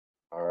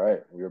All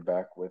right, we're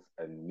back with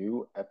a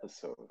new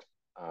episode.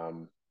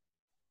 Um,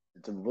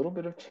 it's a little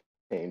bit of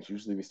change.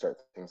 Usually, we start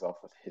things off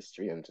with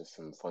history and just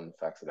some fun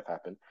facts that have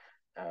happened.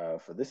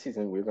 For this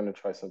season, we're going to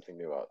try something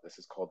new out. This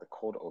is called the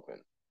cold open,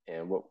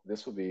 and what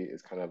this will be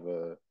is kind of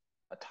a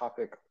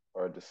topic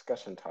or a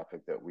discussion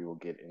topic that we will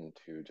get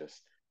into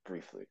just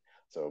briefly.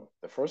 So,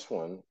 the first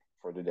one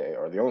for today,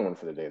 or the only one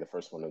for today, the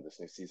first one of this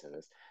new season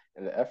is: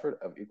 in the effort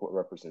of equal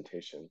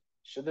representation,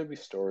 should there be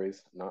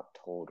stories not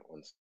told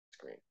on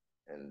screen?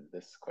 And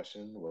this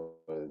question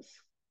was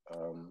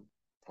um,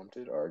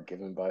 prompted or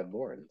given by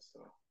Lauren. So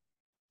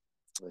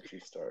I'll let you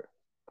start.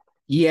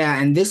 Yeah,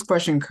 and this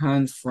question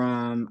comes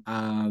from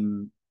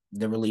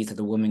the release of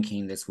The Woman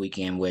King this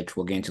weekend, which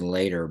we'll get into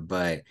later.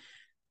 But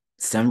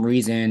some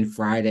reason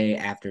Friday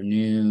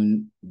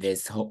afternoon,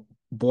 this whole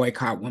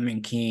boycott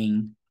Woman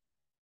King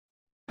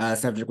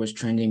subject was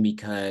trending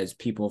because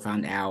people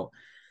found out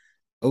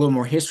a little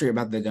more history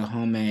about the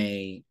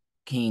Dahomey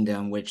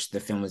Kingdom, which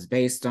the film was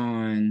based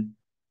on,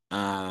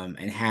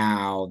 and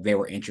how they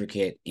were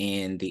intricate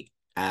in the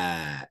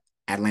uh,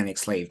 Atlantic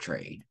slave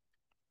trade.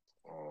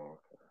 Oh,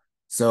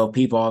 So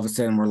people all of a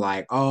sudden were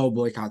like, "Oh,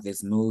 boycott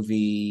this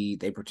movie.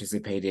 They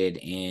participated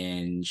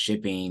in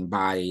shipping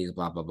bodies,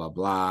 blah blah blah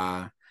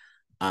blah."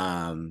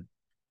 Um,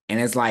 and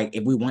it's like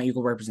if we want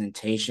equal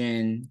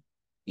representation,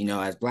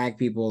 as Black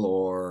people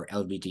or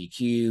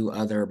LGBTQ,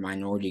 other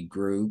minority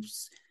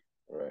groups,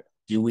 right.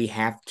 do we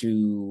have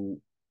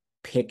to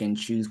pick and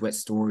choose what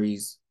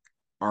stories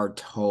are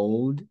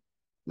told?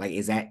 Like,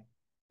 is that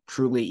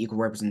truly equal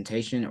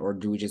representation, or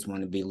do we just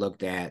want to be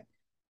looked at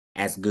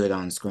as good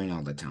on screen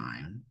all the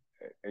time?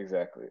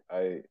 Exactly.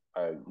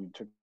 You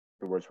took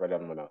the words right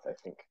out of my mouth. I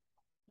think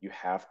you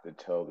have to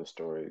tell the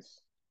stories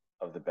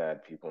of the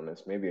bad people, and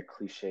it's maybe a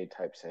cliche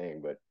type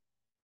saying, but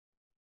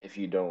if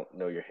you don't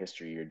know your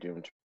history, you're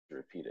doomed to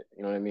repeat it.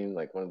 You know what I mean?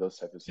 Like one of those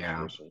type of Yeah.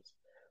 situations.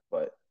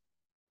 But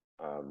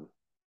um,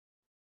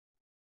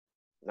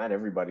 not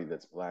everybody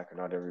that's black or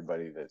not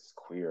everybody that's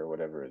queer or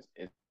whatever is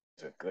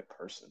a good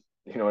person.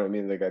 You know what I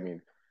mean? Like, I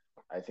mean,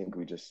 I think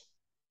we just,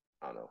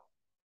 I don't know.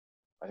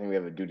 I think we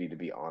have a duty to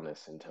be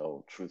honest and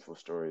tell truthful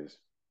stories,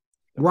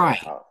 no matter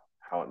Right.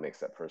 how it makes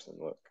that person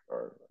look.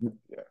 Or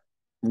yeah,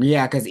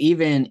 Yeah, because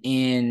even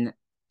in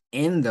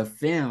the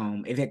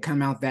film, if it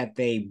come out that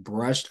they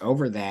brushed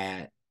over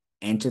that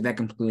and took that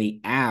completely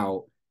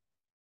out,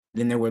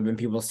 then there would have been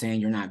people saying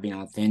you're not being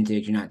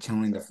authentic, you're not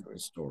telling the full exactly.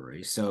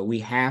 story. So we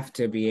have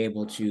to be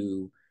able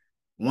to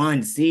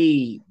one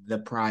see the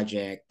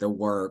project, the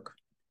work,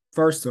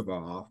 first of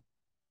all,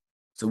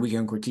 so we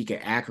can critique it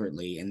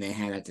accurately and then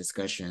have that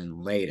discussion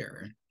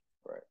later.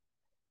 Right.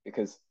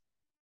 Because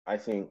I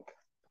think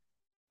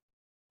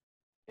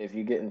if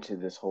you get into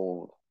this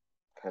whole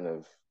kind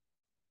of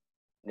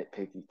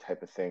nitpicky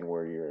type of thing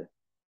where you're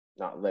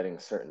not letting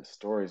certain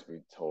stories be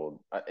told,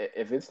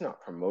 if it's not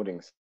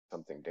promoting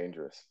something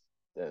dangerous,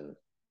 then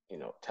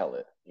tell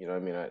it. You know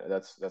what I mean?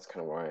 That's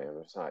kind of where I am.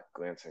 It's not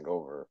glancing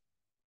over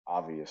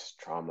obvious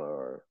trauma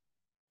or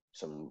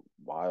some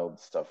wild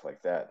stuff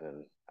like that,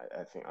 then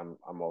I think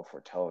I'm all for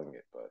telling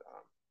it. But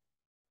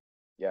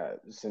yeah,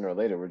 sooner or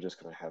later we're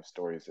just gonna have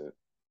stories that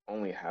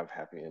only have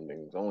happy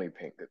endings, only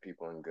paint good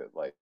people in good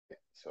light.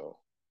 So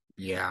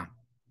Yeah.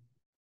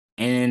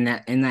 And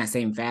in that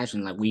same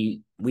fashion, like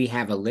we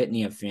have a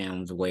litany of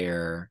films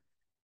where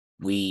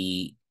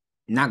we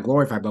not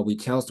glorify, but we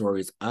tell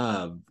stories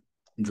of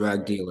drug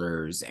right,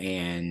 dealers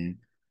and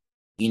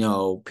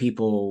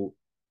people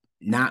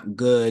not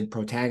good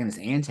protagonists,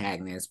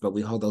 antagonists, but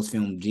we hold those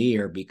films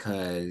dear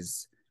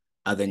because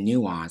of the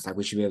nuance. Like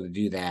we should be able to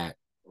do that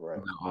right,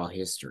 about all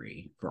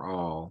history for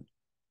all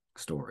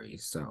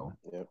stories. So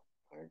yep,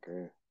 I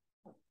agree.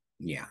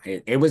 yeah,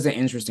 it was an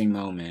interesting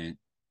moment.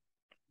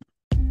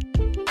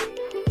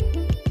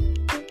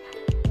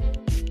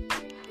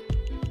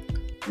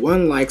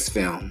 One likes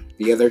film,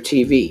 the other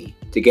TV.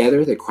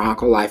 Together, they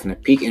chronicle life in the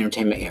peak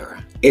entertainment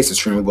era. It's a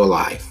streamable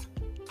life.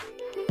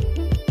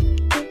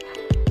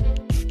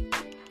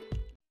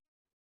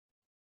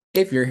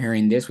 If you're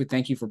hearing this, we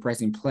thank you for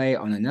pressing play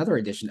on another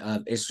edition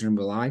of It's a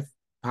Streamable Life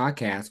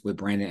podcast with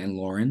Brandon and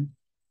Lauren.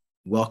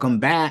 Welcome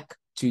back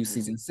to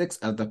season 6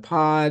 of the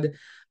pod.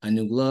 A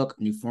new look,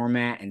 new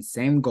format, and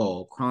same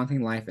goal,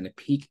 chronicling life in the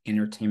peak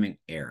entertainment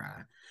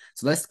era.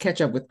 So let's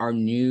catch up with our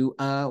new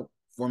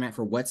format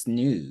for What's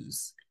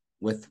News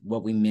with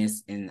what we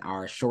missed in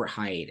our short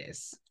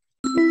hiatus.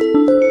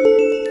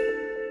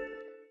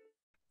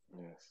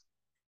 Yes.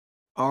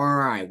 All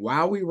right.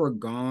 While we were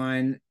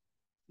gone,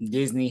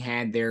 Disney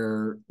had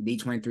their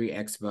D23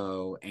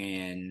 Expo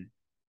and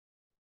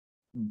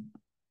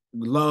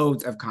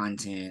loads of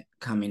content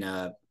coming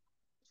up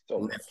So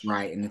left, much.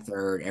 right, and the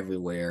third,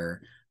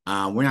 everywhere.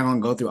 We're not gonna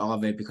go through all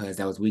of it because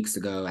that was weeks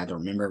ago. I don't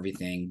remember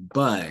everything,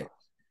 but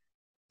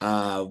No.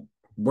 uh,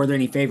 were there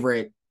any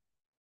favorite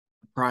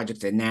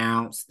projects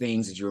announced,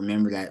 things that you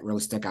remember that really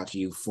stuck out to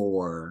you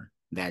for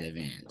that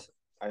event?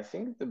 I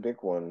think the big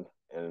one,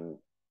 and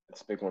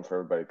it's a big one for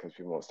everybody because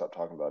people won't stop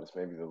talking about it, is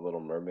maybe the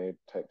Little Mermaid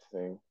type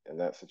thing in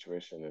that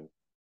situation. And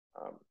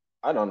um,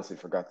 I'd honestly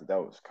forgot that that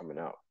was coming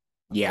out.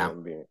 Yeah.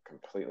 I'm being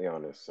completely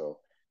honest. So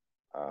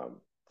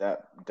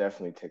that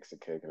definitely takes the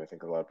cake, and I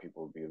think a lot of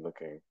people will be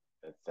looking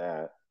at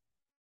that.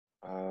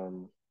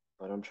 Um,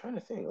 but I'm trying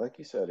to think. Like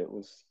you said, it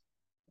was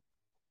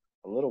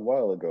a little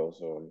while ago,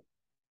 so I'm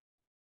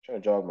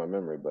trying to jog my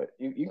memory. But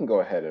you can go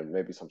ahead and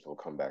maybe something will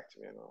come back to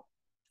me, and I'll.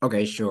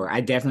 Okay, sure.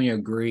 I definitely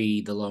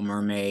agree. The Little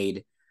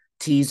Mermaid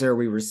teaser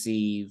we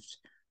received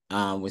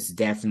was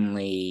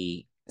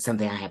definitely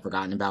something I had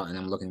forgotten about and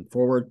I'm looking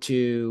forward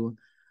to.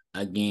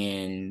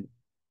 Again,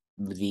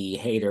 the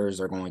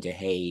haters are going to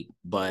hate,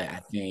 but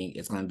I Yeah, think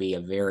it's going to be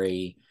a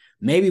very,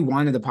 maybe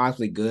one of the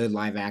possibly good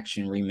live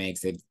action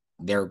remakes that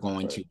they're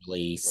going right, to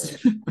release.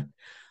 right.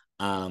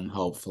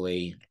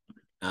 Hopefully.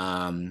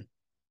 Um,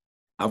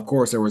 of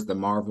course, there was the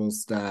Marvel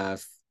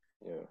stuff.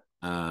 Yeah,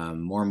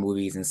 More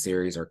movies and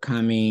series are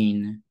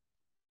coming.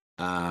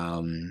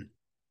 Um,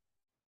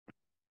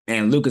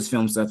 and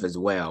Lucasfilm stuff as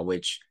well,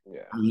 which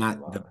yeah, I'm a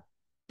not the lot.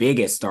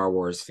 biggest Star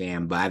Wars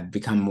fan, but I've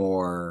become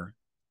more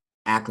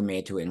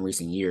acclimated to it in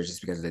recent years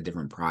just because of the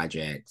different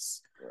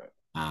projects Right,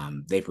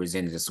 they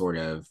presented to sort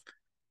of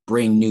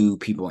bring new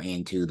people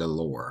into the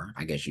lore,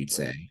 I guess you'd right,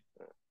 say.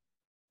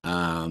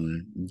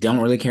 Don't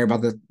really care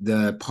about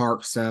the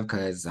park stuff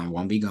because I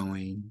won't be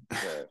going.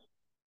 right.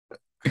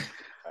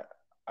 I,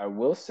 I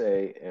will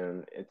say,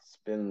 and it's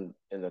been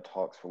in the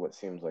talks for what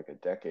seems like a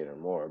decade or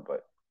more,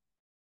 but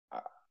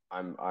I,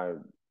 I'm I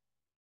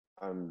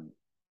I'm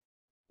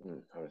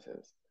how to say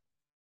this?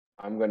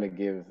 I'm gonna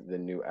give the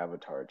new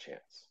Avatar a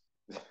chance.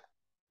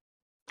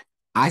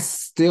 I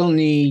still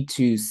need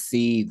to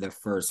see the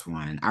first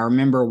one. I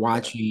remember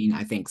Yeah, watching,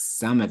 I think,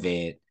 some of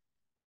it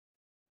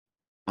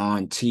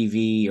on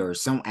TV or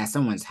some at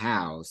someone's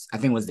house. I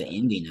think it was the yeah,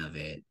 ending of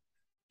it.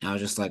 And I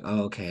was just like,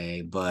 oh,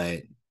 okay,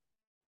 but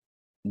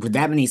with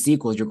that many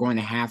sequels, you're going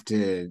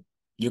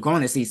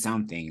to see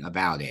something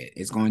about it.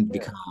 It's going to yeah.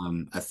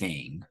 become a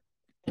thing.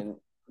 And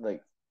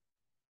like,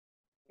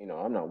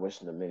 I'm not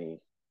wishing them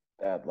any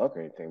bad luck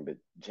or anything, but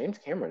James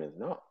Cameron is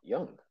not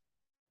young.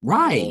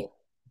 Right. So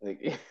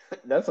like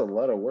that's a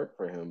lot of work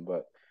for him.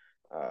 But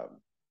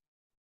um,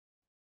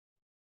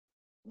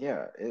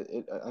 yeah,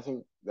 I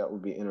think that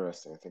would be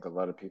interesting. I think a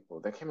lot of people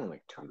that came in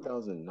like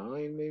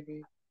 2009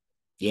 maybe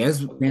Yeah, or it's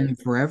something like. been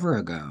forever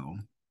ago.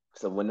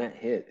 So when that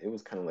hit, it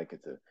was kind of like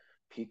at the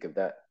peak of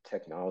that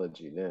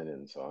technology then,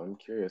 and so I'm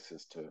curious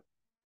as to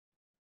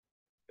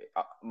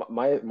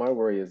my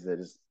worry is that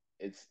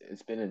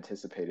it's been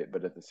anticipated,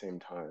 but at the same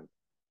time,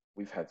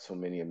 we've had so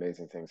many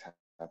amazing things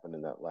happen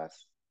in that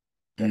last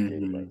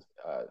decade. Like,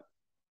 Hmm.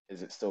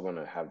 is it still going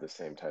to have the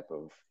same type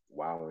of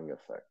wowing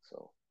effect?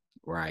 So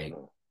I don't Right.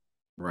 know.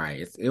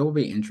 Right. It will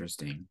be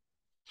interesting.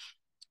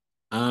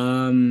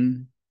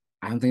 Um,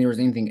 I don't think there was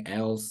anything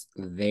else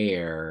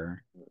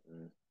there,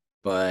 Mm-mm.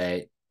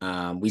 but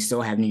we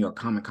still have New York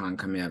Comic Con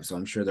coming up, so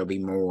I'm sure there'll be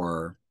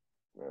more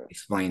Right.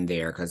 explained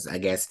there because I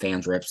guess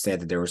fans rep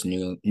said that there was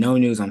no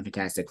news on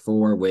Fantastic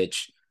Four,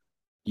 which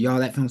y'all,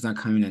 that film's not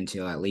coming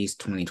until at least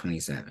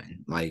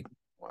 2027. Like,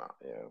 Wow.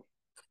 Yeah.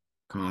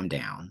 calm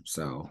down.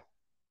 So,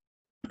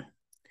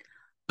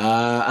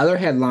 other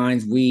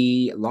headlines: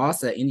 we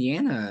lost an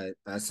Indiana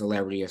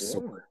celebrity of Yeah.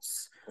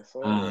 sorts. I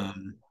saw that.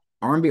 Um,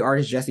 R&B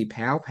artist Jesse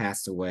Powell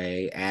passed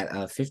away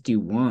at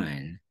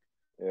 51.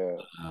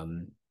 Yeah.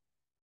 Um,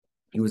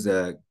 he was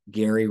a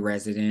Gary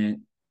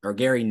resident or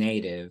Gary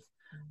native,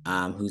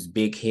 whose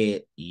big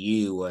hit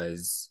 "You"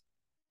 was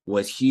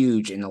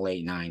huge in the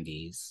late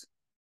 90s.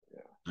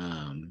 Yeah.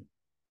 Um,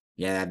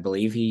 yeah, I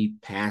believe he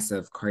passed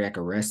of cardiac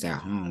arrest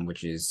at home,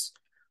 which is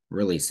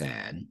really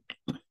sad.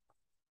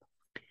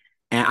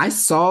 And I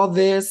saw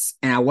this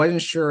and I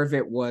wasn't sure if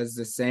it was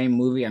the same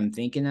movie I'm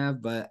thinking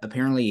of, but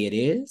apparently it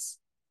is.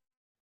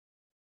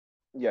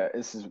 Yeah.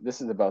 This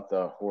is about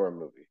the horror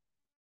movie,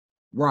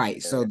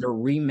 Right. and So they're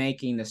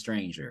remaking The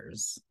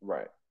Strangers.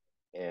 right.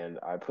 And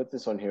I put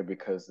this on here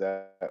because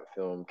that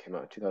film came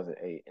out in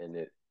 2008, and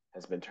it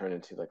has been turned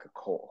into like a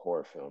cult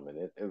horror film, and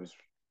it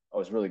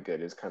was really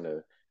good. It's kind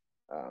of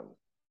um,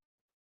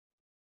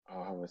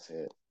 how would I say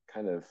it?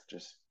 Kind of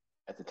just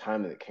at the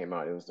time that it came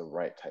out, it was the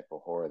right type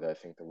of horror that I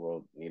think the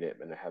world needed.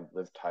 And it had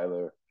Liv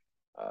Tyler,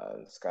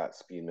 Scott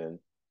Speedman,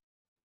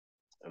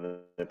 and then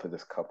they put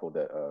this couple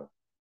that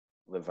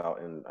live out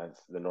in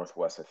the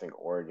Northwest, I think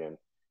Oregon,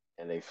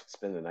 and they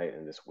spend the night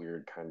in this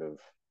weird kind of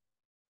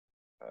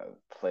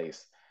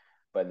place.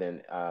 But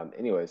then,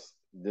 anyways,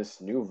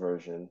 this new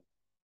version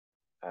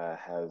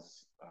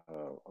has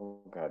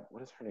oh God,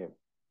 what is her name?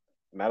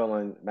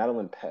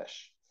 Madeline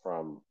Pesh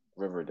from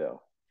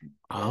Riverdale,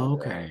 and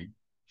Okay.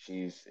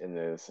 she's in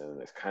this,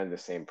 and it's kind of the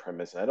same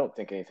premise. And I don't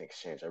think anything's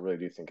changed. I really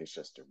do think it's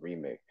just a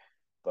remake,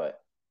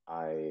 but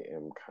I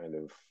am kind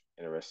of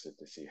interested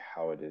to see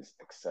how it is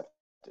accepted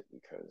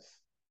because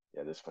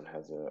yeah, this one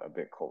has a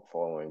big cult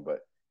following,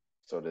 but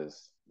so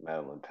does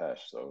Madeline Pesh,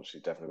 so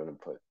she's definitely going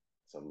to put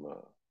some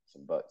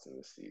butts in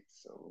the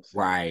seats. So we'll see.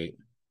 Right.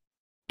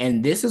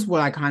 And this is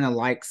what I kind of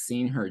like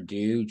seeing her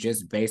do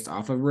just based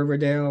off of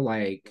Riverdale.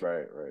 Like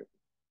Right, right,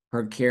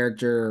 her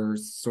character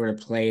sort of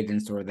played in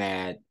sort of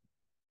that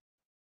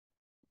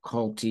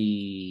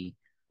culty,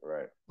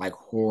 right. like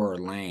horror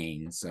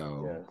lane.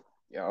 So Yeah.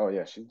 Yeah. Oh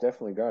yeah. She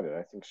definitely got it.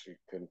 I think she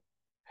could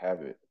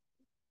have it.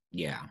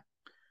 yeah.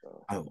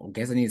 So I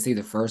guess I need to see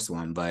the first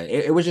one, but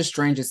it was just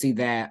strange to see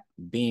that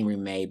being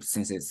remade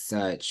since it's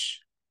such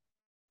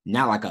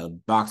not like a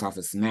box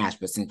office smash,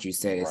 but since you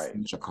said it's right.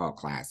 such a cult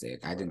classic,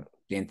 I Right.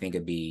 didn't think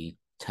it'd be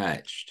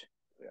touched.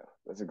 Yeah.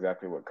 That's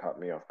exactly what caught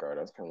me off guard.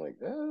 I was kind of like,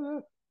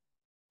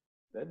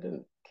 that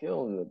didn't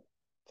kill in the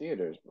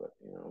theaters, but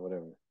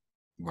whatever. We'll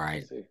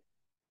Right. see.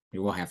 We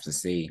will have to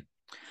see.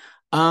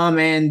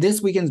 And this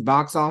weekend's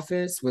box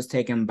office was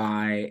taken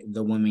by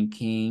The Woman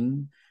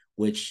King,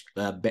 which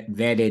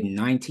vetted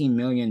 $19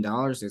 million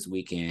this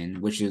weekend,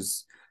 which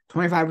is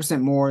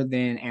 25% more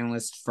than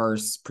analysts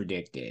first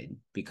predicted,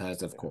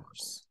 because of Yeah.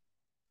 course,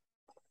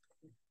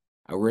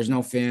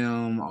 original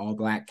film, all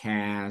black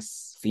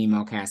cast,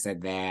 female cast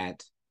at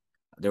that.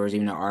 There was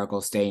even an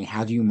article stating,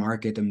 "How do you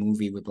market a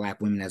movie with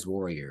black women as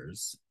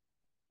warriors?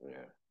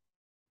 Yeah.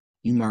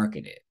 You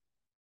market it,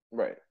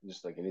 Right.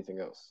 Just like anything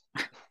else.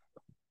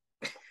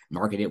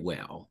 market it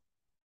well."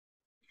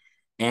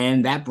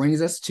 And that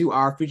brings us to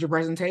our feature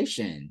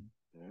presentation.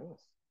 Yes.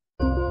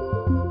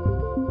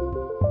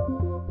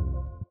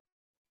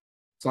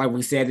 So, like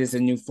we said, this is a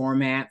new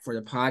format for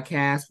the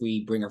podcast.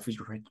 We bring our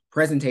feature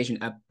presentation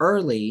up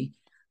early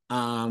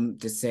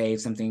to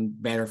save something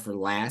better for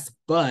last.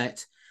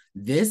 But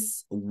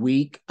this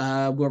week,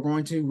 we're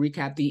going to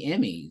recap the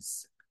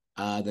Emmys.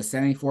 The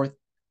 74th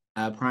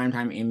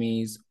primetime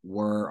Emmys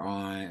were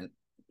on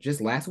just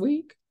last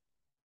week.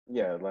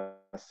 Yeah.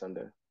 Last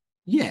Sunday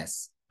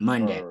Yes,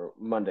 Monday. or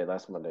Monday.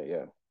 Last Monday.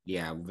 Yeah.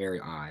 Yeah,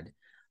 very odd.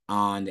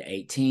 On the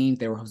 18th,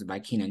 they were hosted by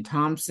Kenan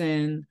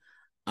Thompson.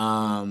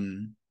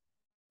 Um,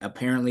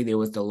 Apparently there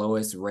was the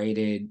lowest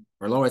rated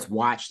or lowest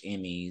watched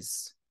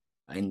Emmys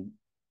in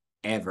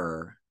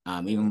ever,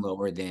 Yeah. even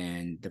lower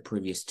than the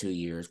previous 2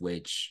 years,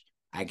 which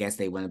I guess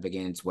they went up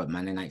against what,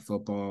 Monday Night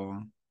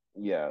Football.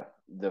 Yeah.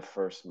 The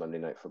first Monday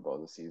Night Football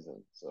of the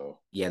season. So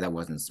Yeah, that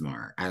wasn't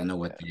smart. I don't know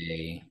what yeah.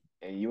 they.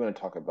 And you want to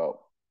talk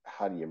about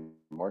how do you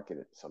market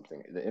it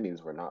something? The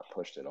Emmys were not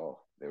pushed at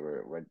all. They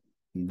were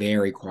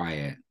Very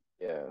quiet.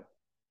 yeah.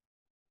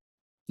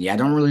 Yeah, I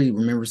don't really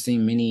remember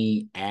seeing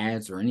many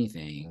ads or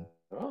anything.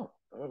 Oh,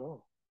 I don't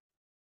know.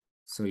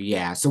 So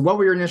yeah. So what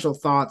were your initial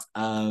thoughts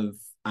of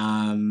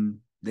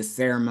the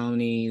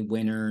ceremony,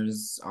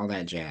 winners, all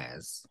that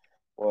jazz?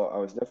 Well, I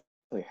was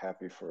definitely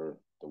happy for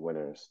the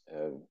winners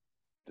and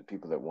the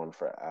people that won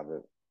for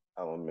Abbott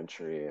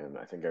Elementary, and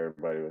I think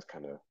everybody was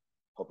kind of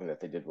hoping that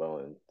they did well,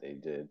 and they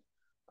did.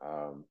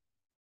 Um,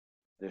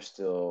 there's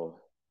still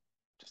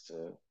just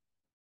a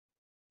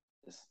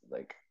this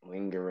like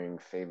lingering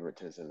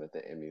favoritism at the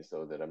Emmys,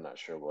 though, that I'm not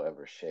sure will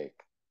ever shake.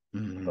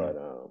 Mhm. But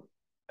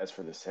as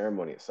for the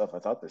ceremony itself, I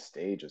thought the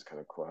stage was kind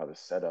of cool, how the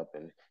setup,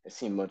 and it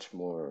seemed much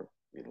more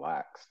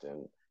relaxed.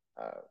 And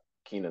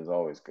Keenan's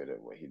always good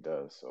at what he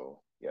does.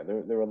 So yeah,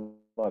 there were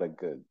a lot of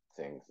good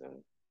things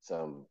and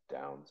some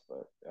downs,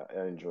 but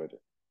I enjoyed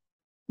it.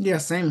 Yeah,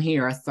 same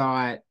here. I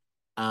thought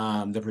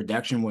the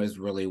production was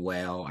really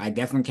well. I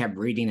definitely kept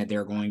reading that they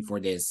were going for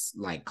this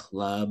like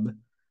club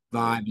Hmm.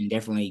 vibe and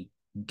definitely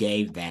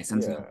gave that Yeah, I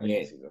can see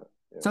that.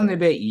 Yeah, something a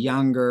bit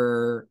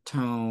younger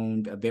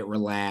toned, a bit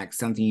relaxed,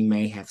 something you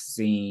may have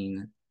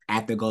seen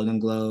at the Golden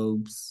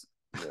Globes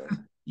yeah,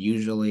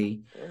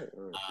 usually. right,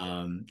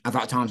 right. I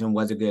thought Thompson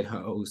was a good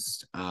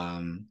host.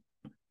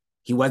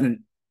 He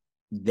wasn't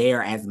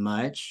there as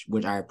much,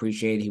 which I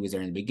appreciated. He was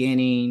there in the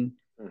beginning,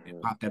 it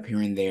Hmm. popped up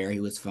here and there. He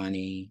was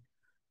funny.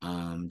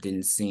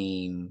 Didn't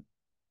seem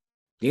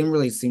didn't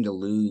really seem to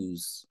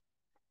lose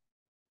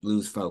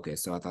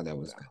focus. So I thought that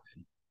was Yeah,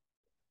 good.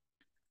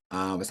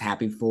 I was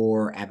happy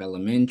for Ab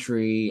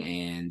Elementary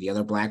and the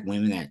other black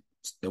women that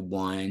the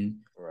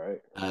one right,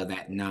 that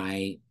right,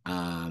 night,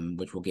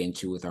 which we'll get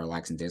into with our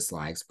likes and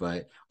dislikes.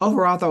 But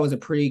overall, I thought it was a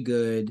pretty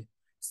good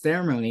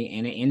ceremony,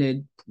 and it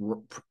ended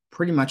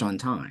pretty much on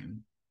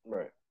time.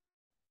 right.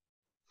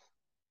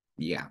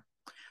 Yeah.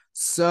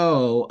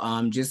 So,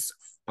 just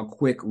a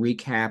quick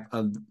recap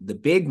of the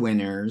big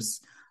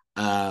winners.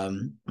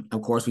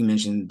 Of course, we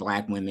mentioned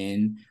black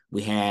women.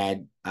 We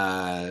had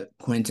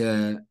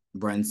Quinta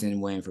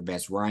Brunson win for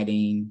best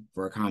writing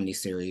for a comedy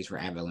series for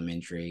Ab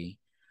Elementary.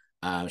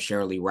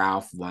 Shirley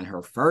Ralph won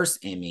her first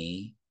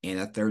Emmy in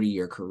a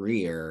 30-year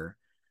career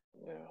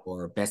Yeah,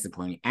 for best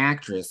supporting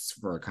actress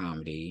for a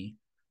comedy.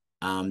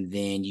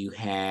 Then you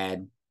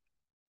had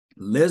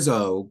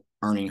Lizzo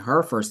earning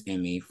her first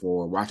Emmy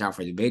for Watch Out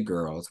for the Big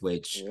Girls,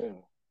 which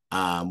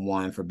yeah,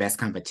 won for Best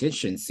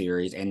Competition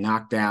Series and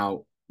knocked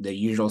out the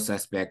usual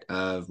suspect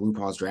of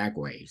RuPaul's Drag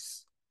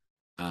Race,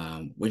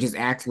 which is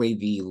actually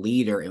the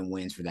leader in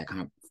wins for that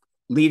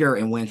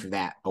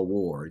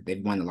award.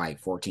 They've won it like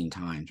 14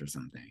 times or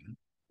something.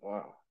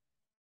 wow.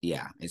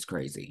 Yeah, it's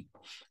crazy.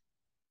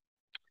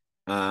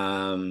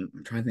 I'm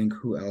trying to think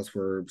who else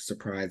were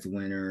surprise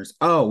winners.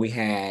 Oh, we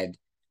had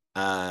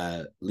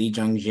Lee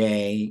Jung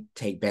Jae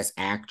take Best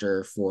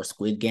Actor for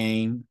Squid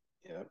Game,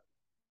 Yeah,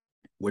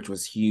 which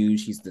was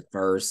huge. He's the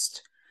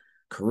first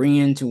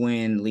Korean to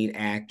win lead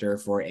actor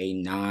for a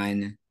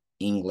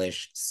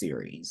non-English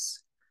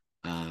series.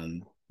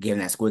 Given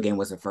that Squid Game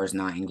was the first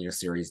non-English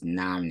series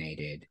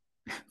nominated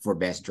for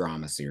Best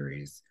Drama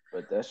Series.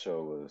 But that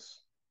show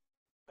was,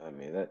 I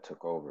mean, that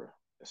took over.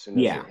 As soon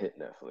as Yeah, it hit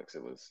Netflix,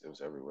 it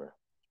was everywhere.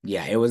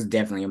 yeah, it was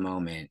definitely a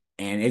moment.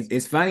 And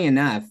it's funny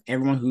enough,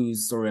 everyone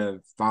who's sort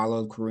of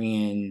followed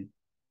Korean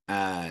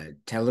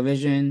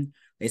television,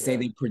 they say Yeah,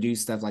 they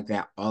produce stuff like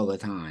that all the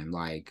time.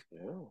 Like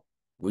yeah,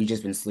 we've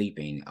just been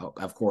sleeping.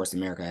 Of course,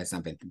 America has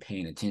not been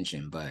paying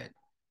attention, but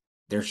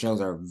their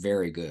shows are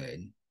very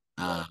good.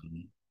 right.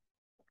 Um,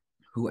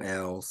 who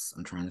else?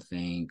 I'm trying to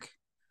think.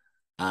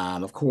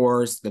 Of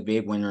course, the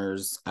big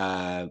winners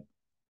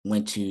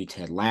went to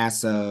Ted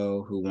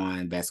Lasso, who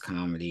won Best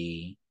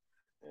Comedy.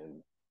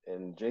 And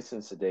and Jason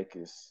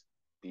Sudeikis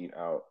beat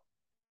out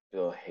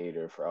Bill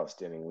Hader for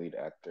outstanding lead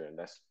actor, and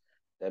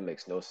that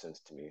makes no sense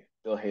to me.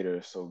 Bill Hader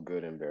is so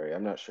good in Barry.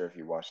 I'm not sure if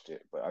you watched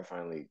it, but I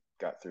finally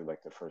got through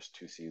like the first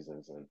two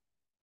seasons, and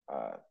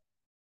uh,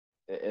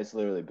 it's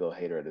literally Bill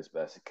Hader at his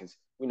best because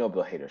we know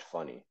Bill Hader's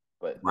funny,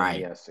 but then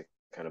he Right. has to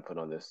kind of put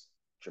on this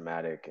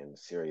dramatic and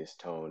serious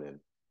tone, and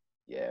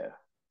yeah,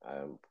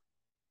 um,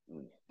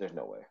 there's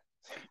no way.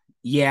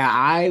 Yeah,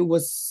 I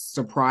was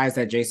surprised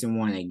that Jason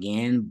won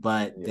again,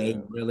 but they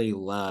Yeah, really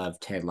love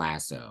Ted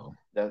Lasso.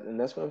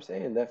 that's what I'm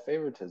saying. That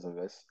favoritism.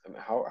 That's I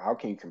mean, how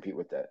can you compete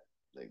with that?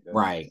 Like that's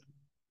Right,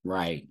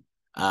 right.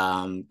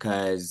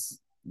 Because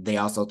they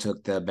also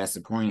took the best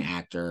supporting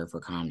actor for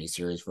comedy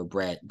series for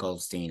Brett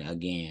Goldstein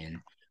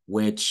again,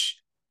 which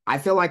I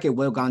feel like it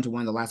would have gone to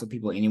one of the Lasso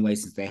people anyway,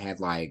 since they had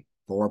like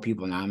four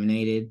people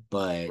nominated.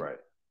 But right.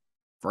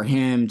 for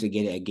him to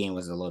get it again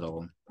was a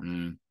little.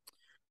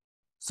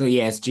 So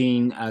yes,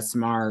 Jean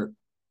Smart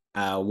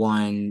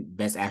won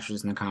Best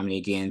Actress in a Comedy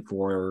again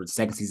for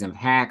second season of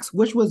Hacks,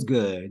 which was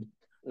good.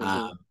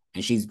 Hmm.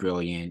 And she's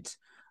brilliant.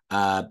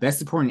 Best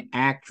Supporting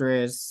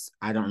Actress,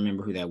 I don't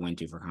remember who that went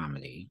to for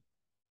comedy.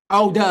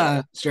 Oh,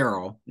 Yeah. duh,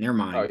 Cheryl. Never Oh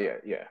mind. yeah,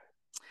 yeah,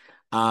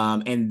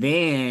 And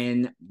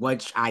then,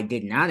 which I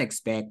did not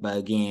expect, but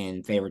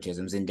again,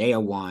 favoritism.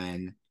 Zendaya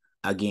won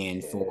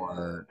again yeah.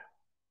 for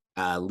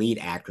lead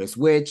actress,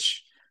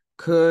 which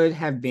could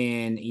have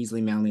been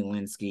easily Melanie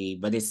Linsky,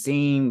 but it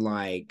seemed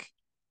like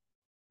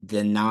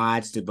the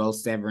nods to both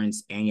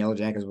Severance and Yellow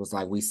Jackets was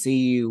like, we see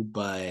you,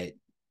 but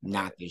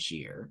not Right. this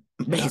year.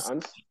 And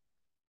Basically.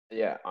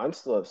 yeah, I'm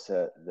still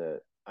upset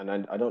that, and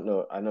I don't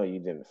know. I know you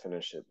didn't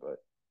finish it, but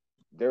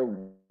there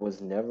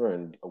was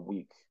never a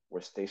week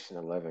where Station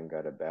 11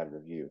 got a bad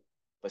review,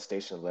 but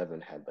Station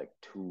 11 had like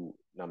two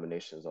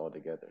nominations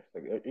altogether.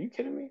 Like, are you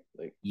kidding me?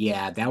 Like,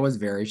 Yeah, that was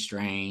very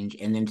strange.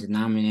 And then to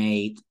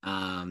nominate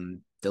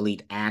the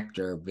lead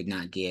actor but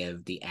not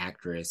give the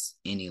actress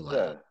any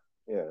love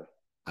yeah,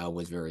 yeah,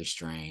 was very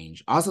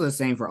strange. Also the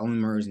same for Only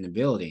Murders in the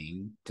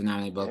Building to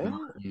nominate both yeah,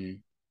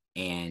 Martin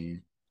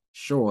and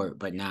Short,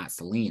 but not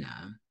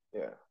Selena.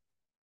 yeah.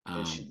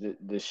 And Um,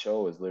 this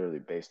show is literally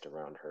based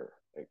around her.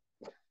 Like,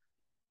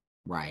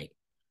 right.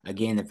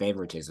 Again, the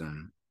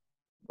favoritism.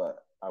 but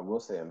I will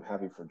say I'm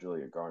happy for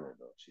Julia Garner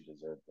though. She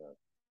deserved that.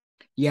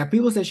 Yeah,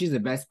 people say she's the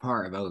best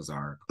part of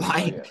Ozark. Oh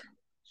Like yeah,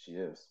 she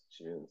is.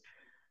 She is.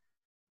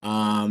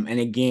 And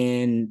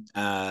again,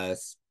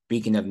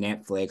 speaking of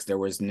Netflix, there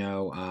was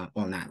no,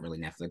 well, not really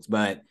Netflix,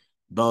 but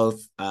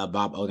both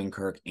Bob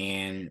Odenkirk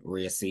and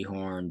Rhea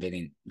Seehorn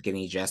didn't get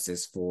any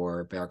justice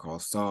for Better Call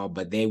Saul,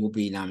 but they will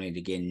be nominated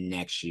again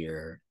next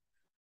year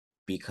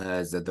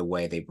because of the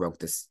way they broke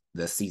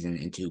the season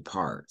in two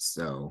parts.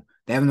 So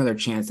they have another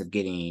chance of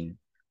getting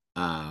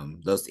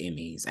those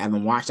Emmys. I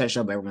haven't watched that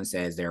show, but everyone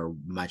says they're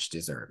much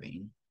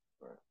deserving.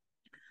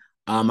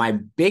 Right. My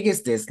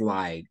biggest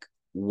dislike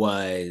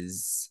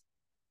was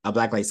a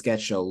Black Light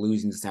Sketch Show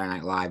losing to Saturday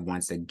Night Live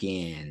once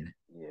again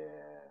Yeah.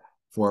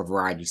 for a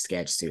variety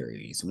sketch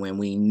series when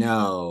we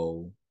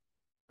know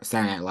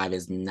Saturday Night Live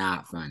is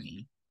not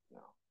funny.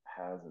 No,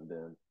 hasn't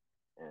been.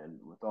 And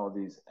with all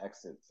these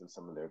exits of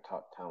some of their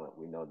top talent,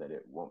 we know that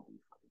it won't be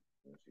funny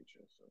in the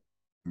future. So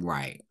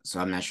Right.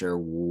 So I'm not sure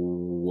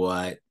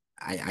what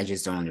I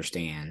just don't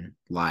understand.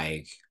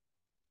 Like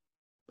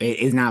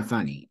it's not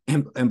funny.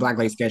 And Black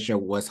Light no, Sketch Show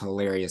was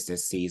hilarious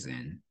this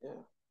season. yeah,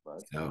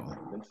 but So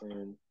like we've been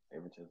saying,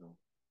 favoritism.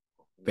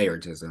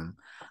 favoritism.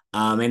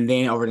 And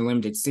then over the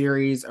limited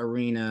series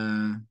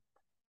arena,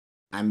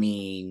 I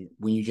mean,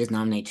 when you just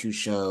nominate two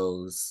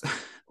shows,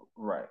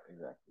 Right,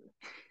 exactly.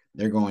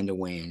 they're going to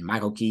win.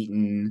 Michael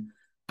Keaton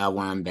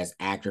won Best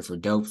Actor for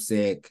Dope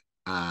Sick.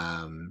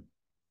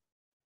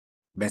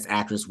 Best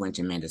Actress went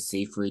to Amanda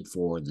Seyfried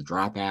for The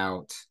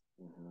Dropout.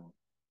 Hmm.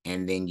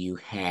 And then you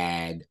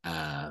had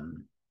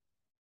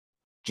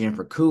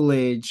Jennifer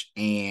Coolidge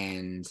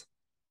and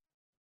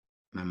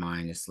my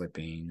mind is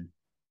slipping.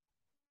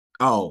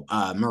 Oh,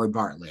 Murray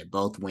Bartlett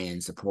both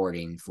win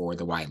supporting for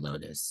The White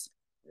Lotus.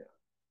 Yeah,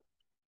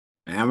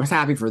 And I was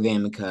happy for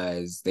them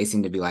because they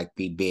seem to be like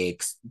the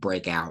big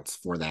breakouts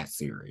for that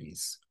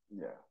series.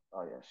 yeah.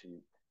 Oh yeah,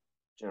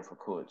 Jennifer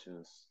Coolidge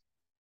is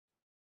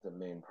the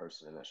main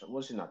person in that show.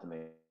 Well, she's not the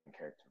main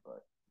character,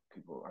 but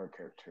her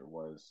character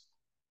was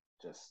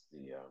just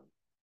the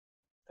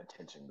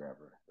attention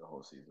grabber the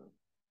whole season.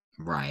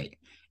 Right.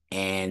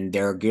 And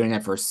they're gearing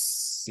up for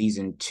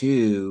season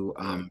two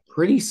Yeah.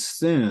 pretty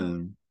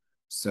soon.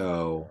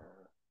 So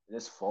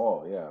This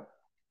fall, yeah.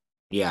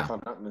 If yeah,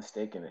 I'm not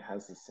mistaken, it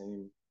has the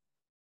same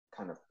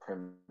kind of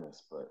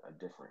premise, but a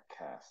different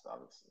cast,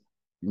 obviously.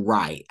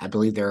 right. I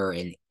believe they're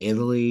in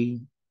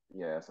Italy.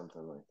 Yeah,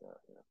 something like that.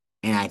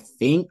 Yeah. And I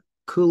think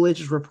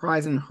Coolidge is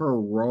reprising her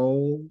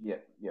role. Yeah,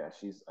 yeah.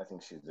 I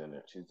think she's in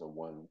it. She's the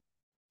one,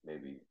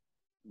 maybe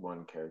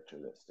one character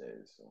that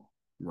stays. So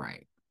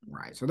Right.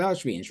 Right. So that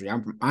should be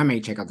interesting. I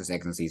may check out the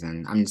second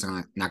season. I'm just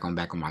not going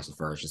back and watch the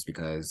first just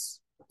because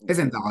it's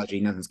right, anthology,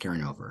 nothing's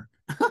carrying over.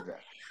 exactly.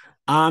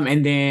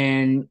 And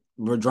then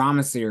the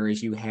drama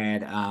series, you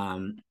had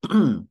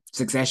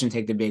Succession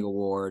take the big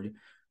award.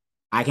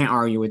 I can't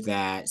argue with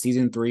that.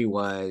 Season three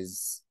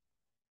was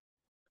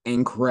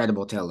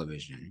incredible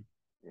television.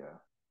 Yeah,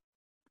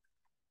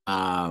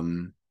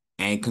 Um,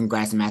 and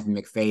congrats to Matthew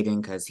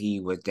McFadden because he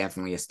was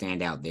definitely a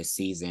standout this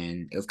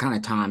season. It was kind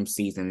of Tom's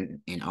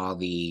season and all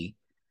the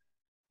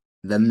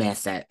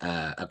mess that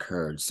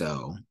occurred.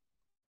 So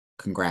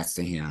congrats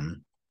to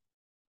him.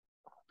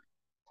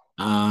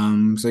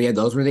 So yeah,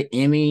 those were the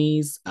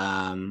Emmys.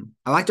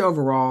 I liked the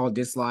overall,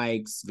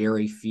 dislikes,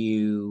 very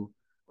few.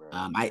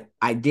 right.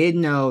 I did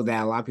know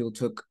that a lot of people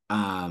took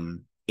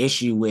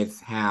issue with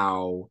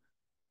how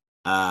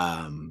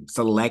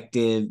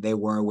selective they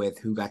were with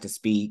who got to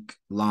speak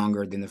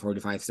longer than the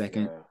 45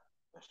 second. Yeah,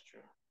 that's true.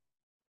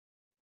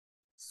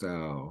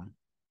 So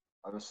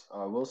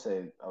I will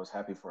say, I was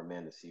happy for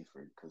Amanda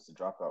Seyfried because The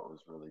Dropout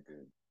was really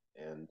good,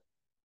 and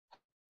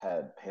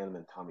had Pam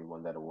and Tommy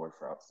won that award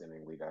for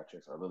outstanding lead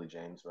actress, or Lily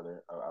James,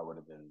 rather, I would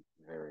have been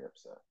very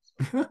upset.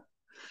 So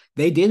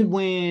they did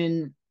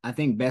win, I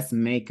think, best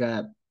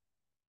makeup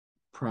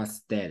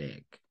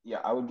prosthetic. yeah,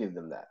 I would give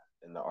them that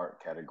in the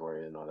art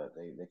category and all that.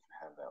 They can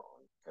have that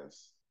one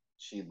because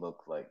she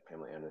looked like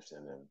Pamela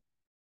Anderson, and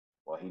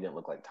while he didn't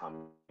look like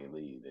Tommy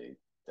Lee, they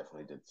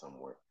definitely did some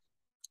work.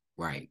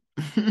 Right.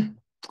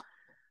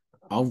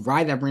 All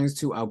right, that brings us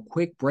to a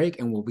quick break,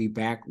 and we'll be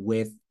back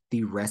with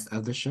the rest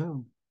of the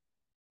show.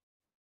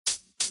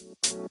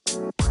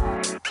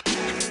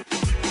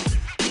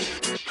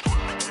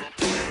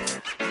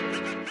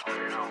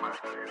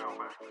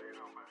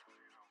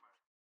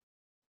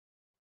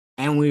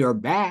 And we are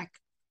back.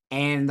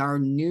 And our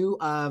new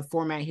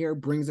format here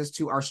brings us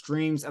to our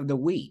streams of the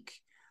week.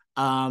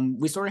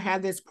 We sort of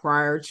had this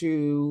prior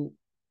to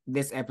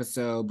this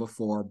episode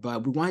before,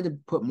 but we wanted to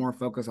put more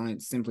focus on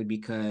it simply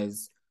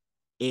because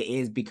it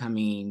is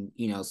becoming,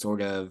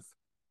 sort of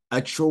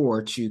a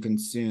chore to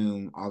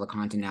consume all the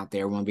content out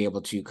there. We want to be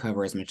able to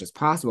cover as much as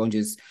possible and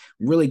just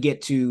really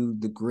get to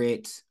the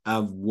grit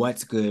of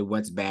what's good,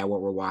 what's bad,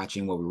 what we're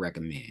watching, what we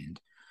recommend.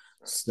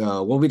 Right.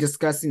 So we'll be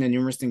discussing the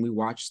numerous things we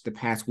watched the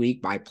past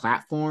week by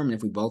platform. And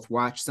if we both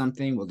watch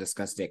something, we'll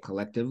discuss it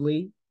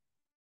collectively.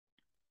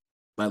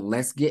 But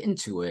let's get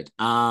into it.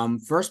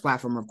 First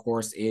platform, of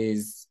course,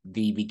 is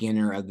the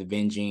beginner of the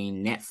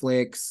binging,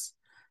 Netflix.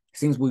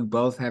 Seems we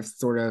both have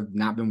sort of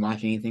not been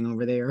watching anything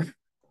over there.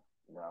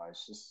 No,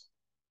 it's just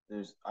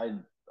there's I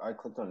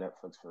clicked on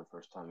Netflix for the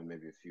first time in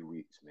maybe a few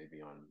weeks,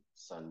 maybe on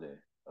Sunday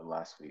of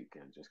last week,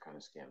 and just kind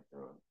of scanned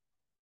through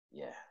it.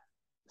 Yeah,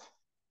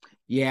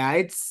 Yeah,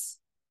 it's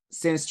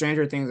since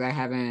Stranger Things I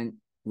haven't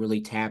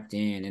really tapped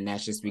in, and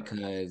that's just right.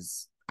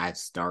 because I've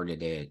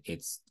started it.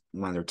 It's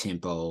one of their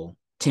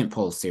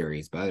tentpole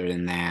series, but other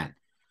than that,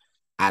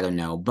 I don't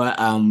know. But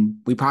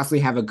we possibly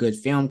have a good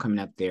film coming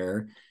up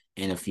there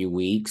in a few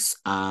weeks.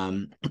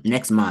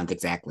 Next month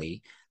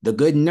exactly. The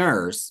Good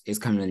Nurse is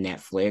coming to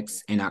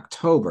Netflix in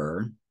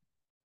October.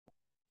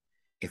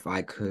 If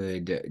I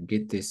could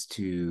get this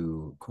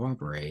to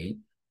cooperate.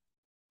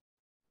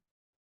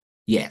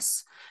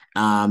 Yes.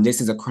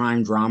 This is a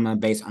crime drama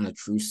based on a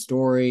true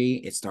story.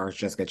 It stars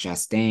Jessica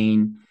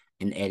Chastain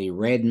and Eddie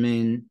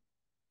Redmayne.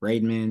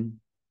 Redmayne.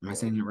 Am I Yeah,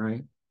 saying it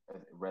right?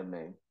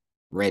 Redmayne.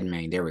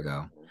 Redmayne. There we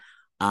go.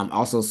 Yeah.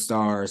 Also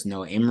stars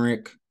Noah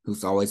Emmerich,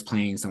 who's always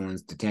playing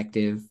someone's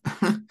detective.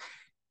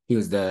 He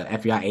was the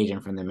FBI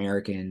agent from the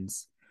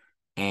Americans.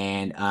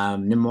 And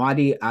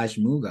Nimwadi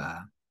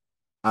Ajmuga,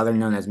 other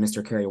known as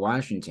Mr. Kerry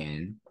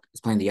Washington, is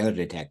playing the other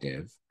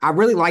detective. I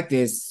really like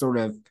this sort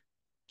of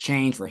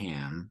change for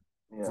him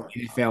from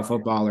Yeah, NFL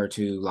footballer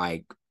to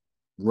like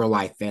real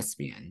life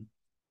thespian.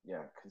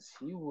 yeah, because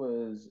he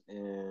was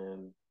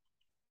in.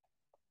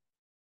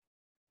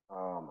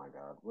 Oh my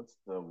God, what's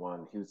the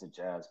one? He was a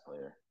jazz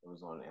player. It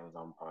was on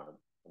Amazon Prime.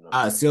 I'm not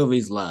mistaken.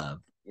 Sylvie's Love.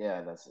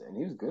 Yeah, that's it. And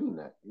he was good in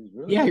that. He was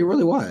really Yeah, he good in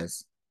really that.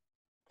 was.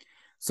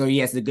 So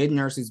yes, The Good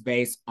Nurse is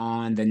based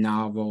on the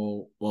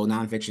novel, well,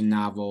 nonfiction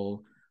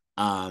novel,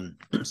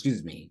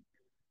 excuse me,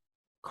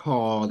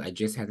 called, I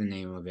just had the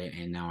name of it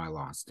and now I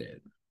lost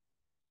it.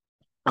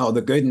 Oh,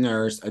 The Good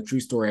Nurse, a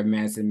true story of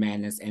medicine,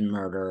 madness, and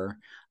murder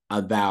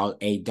about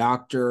a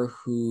doctor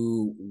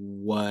who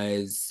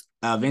was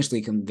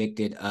eventually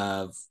convicted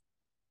of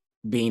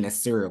being a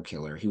serial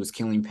killer. He was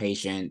killing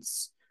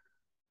patients,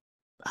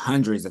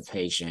 hundreds of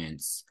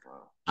patients,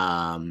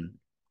 Wow. um,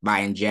 by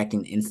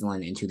injecting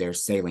insulin into their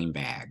saline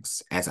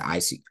bags as an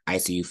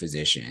ICU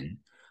physician.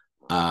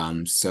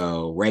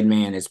 So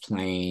Redman is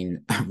playing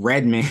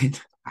Redman.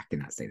 I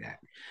cannot say that.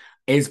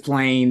 Is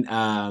playing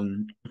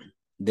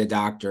the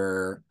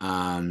doctor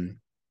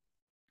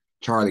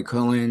Charlie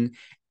Cullen,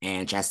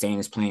 and Chastain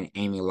is playing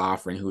Amy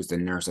Loughran, who's the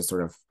nurse that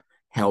sort of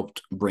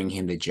helped bring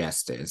him to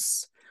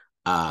justice.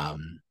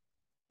 And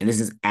this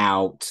is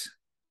out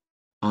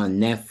on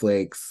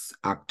Netflix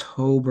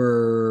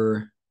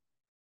October.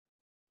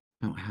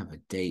 I don't have a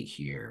date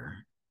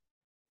here.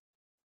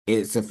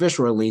 Its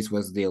official release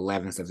was the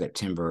 11th of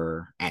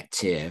September at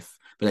TIFF,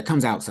 but it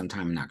comes out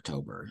sometime in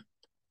October.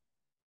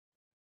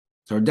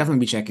 So I'll definitely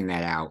be checking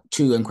that out.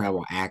 Two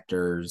incredible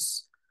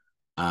actors.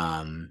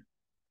 Um,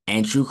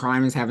 and true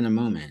crime is having a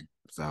moment.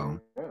 Yeah, So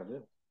yeah, it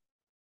is.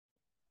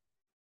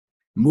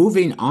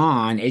 moving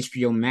on,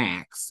 HBO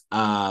Max.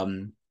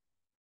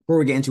 Before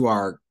we get into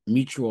our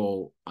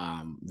mutual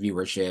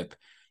viewership,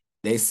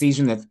 this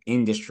season of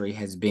industry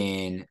has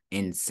been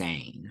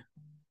insane.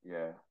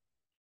 Yeah.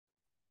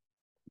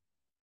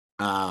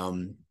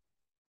 Um,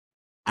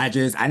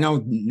 I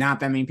know not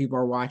that many people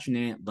are watching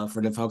it, but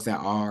for the folks that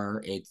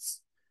are,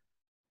 it's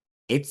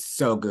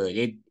so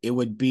good. It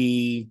would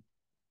be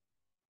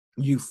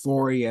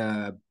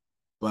Euphoria,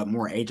 but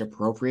more age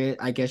appropriate,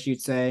 I guess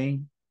you'd say,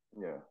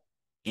 Yeah.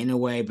 in a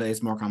way, but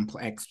it's more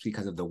complex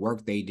because of the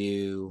work they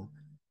do.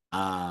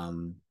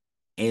 Um,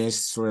 it's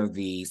sort of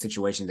the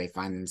situation they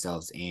find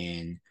themselves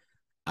in.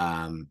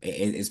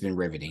 It's been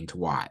riveting to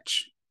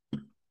watch.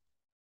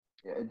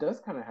 Yeah, it does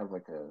kind of have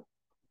like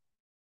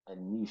a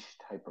niche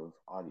type of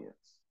audience.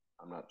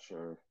 I'm not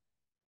sure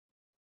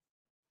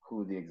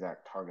who the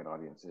exact target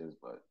audience is,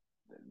 but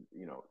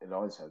it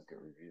always has good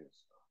reviews.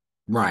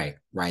 Right,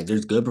 right.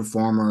 There's good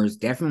performers.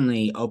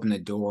 Definitely open the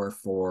door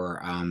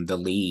for the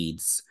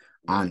leads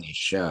Yeah. on this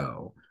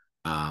show.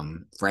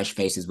 Fresh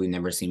faces we've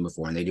never seen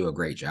before, and they do a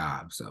great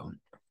job. So,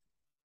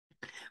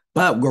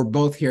 but we're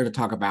both here to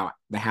talk about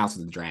the House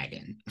of the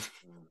Dragon.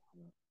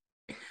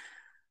 Mm-hmm.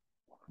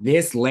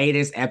 This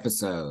latest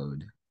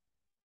episode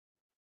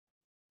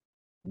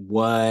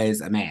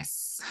was a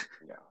mess.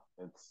 Yeah,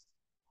 it's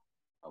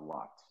a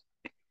lot.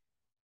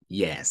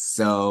 Yes.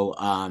 So,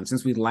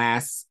 since we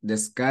last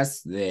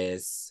discussed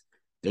this,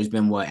 there's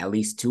been what, at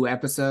least two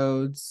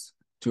episodes,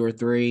 two or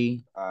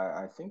three.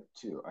 I think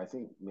too. I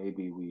think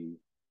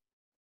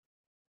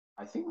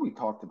we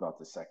talked about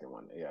the second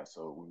one. Yeah,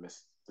 so we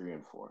missed 3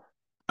 and 4.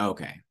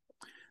 Okay.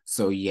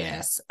 So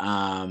yes,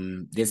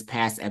 this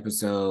past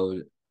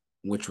episode,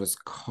 which was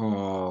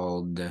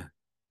called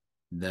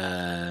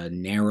The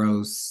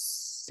Narrow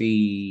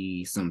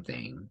Sea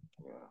something.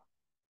 Yeah.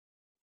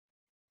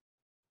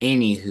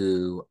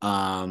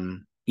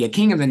 Anywho, yeah,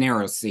 King of the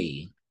Narrow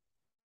Sea.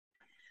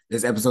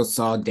 This episode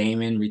saw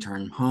Damon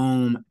return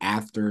home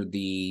after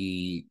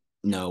the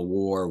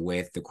war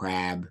with the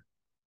crab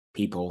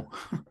people.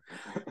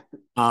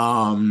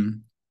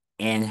 um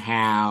and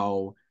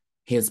how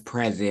his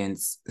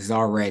presence has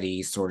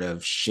already sort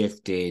of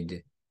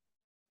shifted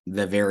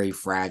the very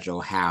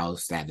fragile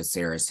house that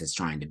Viserys is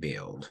trying to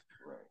build.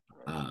 Right,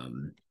 right.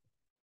 Um,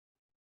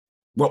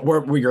 what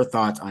were your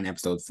thoughts on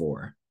episode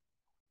 4?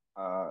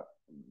 Uh,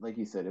 like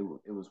you said,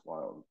 it was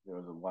wild. There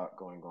was a lot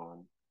going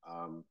on.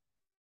 Um,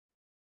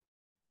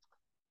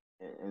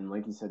 and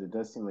like you said, it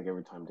does seem like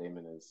every time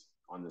Damon is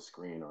on the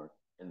screen or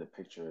in the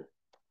picture,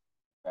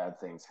 bad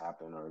things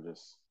happen or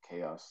just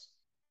chaos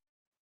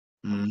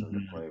comes into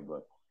Mm-hmm. play.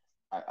 But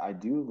I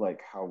do like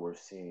how we're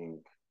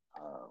seeing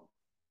uh,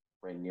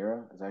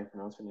 Rhaenyra, is that how you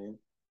pronounce her name?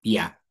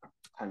 Yeah,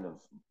 Kind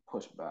of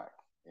push back,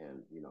 and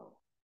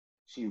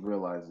she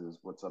realizes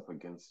what's up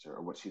against her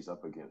or what she's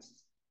up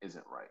against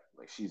isn't right.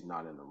 Like she's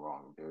not in the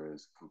wrong. There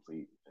is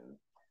complete and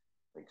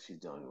like she's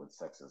dealing with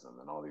sexism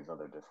and all these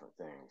other different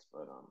things.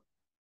 But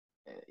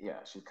yeah,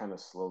 she's kind of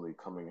slowly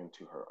coming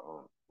into her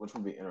own, which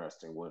will be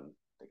interesting when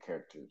the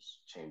characters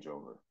change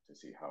over to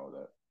see how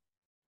that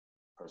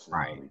right.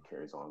 personality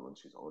carries on when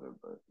she's older.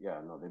 But yeah,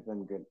 no, they've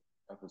been good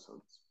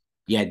episodes.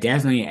 Yeah,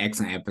 definitely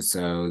excellent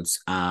episodes.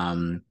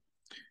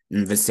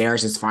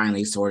 Viserys is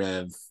finally sort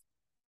of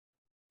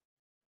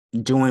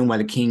doing what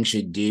a king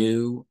should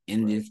do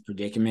in Right, this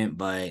predicament,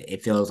 but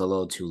it feels a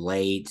little too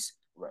late.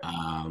 right.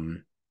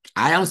 Um,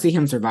 I don't see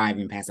him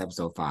surviving past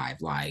episode 5.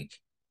 Like,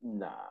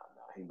 Nah, nah,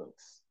 he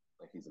looks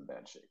like he's in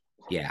bad shape.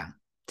 yeah,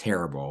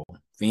 terrible.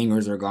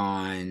 Fingers are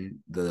gone.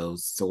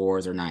 Those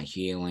sores are not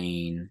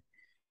healing.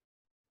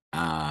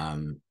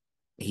 Um,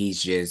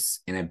 he's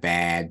just in a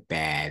bad,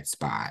 bad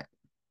spot.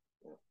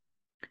 Yeah.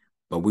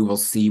 But we will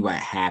see what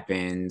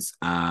happens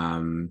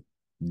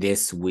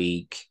this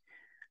week.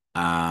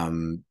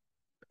 Um,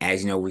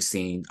 as you know, we've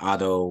seen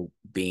Otto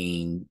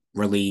being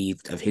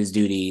relieved of his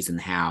duties and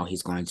how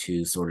he's going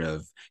to sort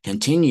of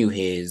continue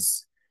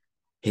his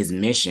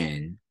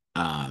mission,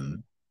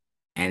 and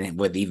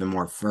with even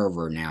more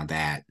fervor now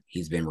that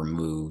he's been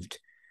removed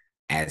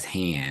as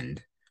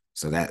hand.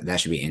 So that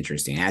should be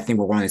interesting. And I think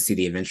we're going to see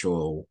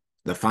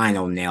the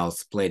final nail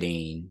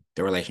splitting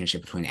the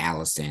relationship between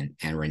Alicent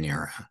and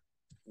Rhaenyra.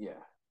 Yeah,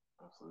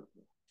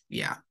 absolutely.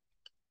 Yeah.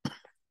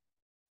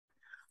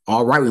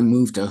 All right, we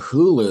move to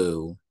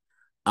Hulu.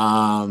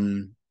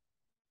 Um,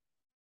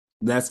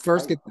 Let's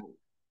first I get.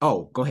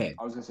 Oh, go ahead.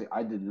 I was gonna say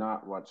I did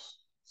not watch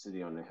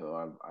City on the Hill.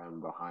 I'm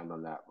behind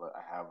on that, but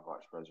I have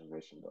watched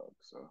Reservation Dogs.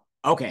 So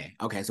Okay.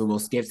 So we'll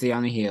skip City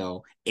on the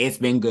Hill. It's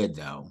been good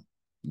though,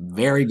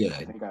 very okay,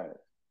 yeah, good.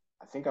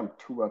 I think I'm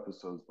 2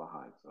 episodes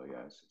behind. So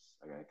yeah, it's just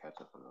I gotta catch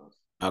up on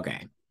those.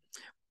 Okay,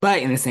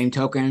 but in the same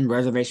token,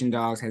 Reservation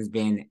Dogs has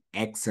been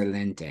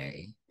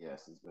excelente.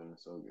 Yes, it's been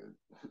so good.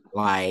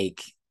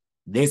 Like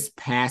this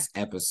past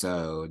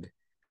episode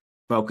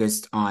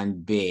focused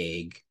on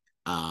Big,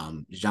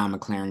 John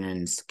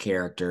McClaren's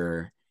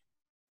character,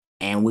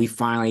 and we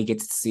finally get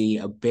to see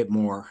a bit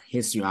more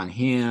history on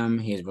him,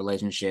 his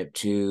relationship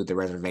to the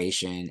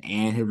reservation,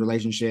 and his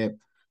relationship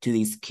to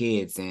these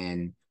kids,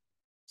 and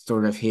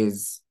sort of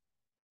his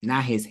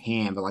not his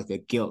hand, but like the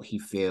guilt he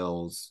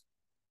feels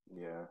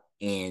Yeah,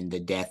 in the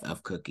death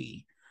of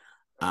Cookie.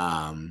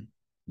 Um,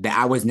 that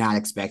I was not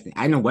expecting.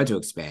 I didn't know what to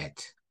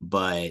expect,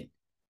 but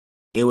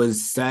it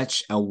was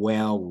such a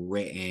well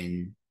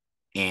written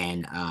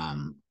and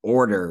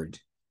ordered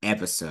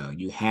episode.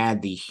 You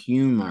had the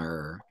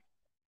humor,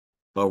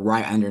 but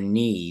right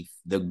underneath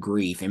the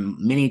grief, and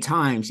many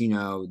times,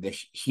 the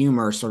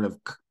humor sort of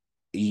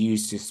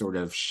used to sort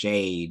of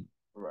shade,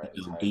 right.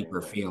 It's hiding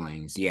deeper that.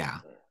 feelings. Yeah,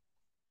 Right.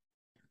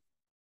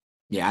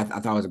 yeah. I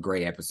thought it was a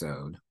great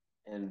episode.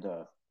 And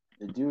the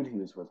dude he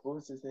was with, what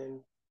was his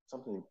name?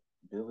 Something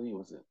Billy,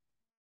 was it?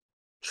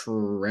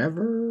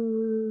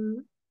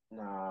 Trevor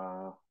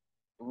Nah.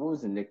 What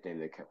was the nickname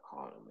they kept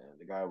calling him, man?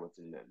 The guy with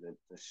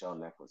the shell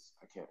necklace.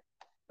 I can't.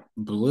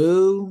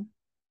 Blue.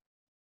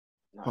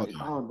 Nah, Hold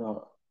on, oh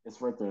no,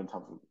 it's right there on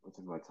top of what's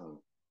in my tongue.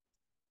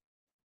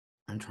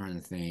 I'm trying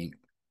to think.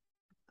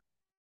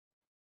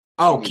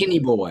 Oh, Kenny Kenny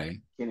Boy. Boy.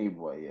 Kenny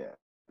Boy. Yeah,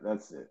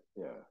 that's it.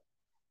 Yeah,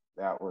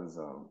 that was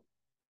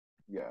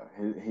yeah,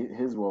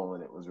 his role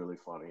in it was really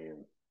funny,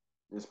 and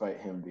despite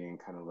him being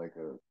kind of like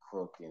a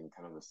crook and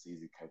kind of a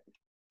sleazy type of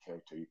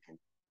character, you can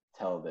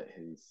tell that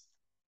his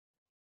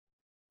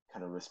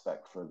kind of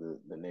respect for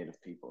the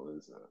native people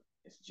is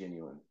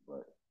genuine.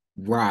 But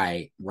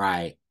Right.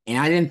 And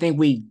I didn't think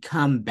we'd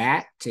come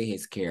back to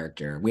his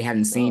character. We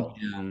hadn't seen no,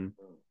 him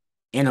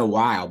in a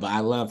while, but I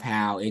love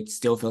how it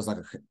still feels like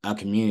a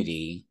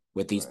community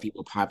with these right,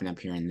 people popping up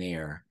here and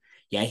there.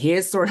 Yeah,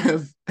 his sort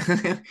of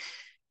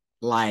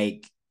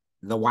like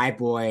the white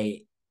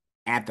boy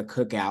at the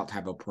cookout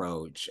type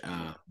approach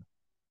yeah.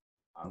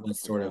 was The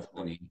sort of best white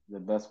funny. the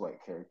best white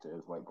character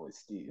is White Boy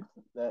Steve.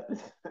 That is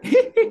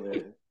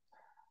hilarious.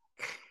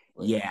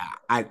 But Yeah,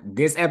 I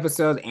this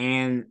episode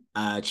and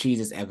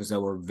Cheese's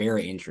episode were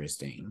very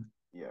interesting.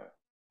 yeah,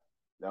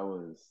 that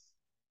was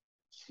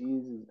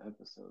Cheese's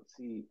episode.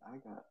 See, I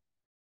got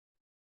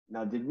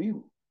now. Did we?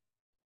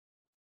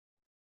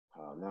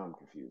 Oh, now I'm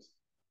confused.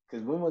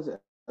 Because when was the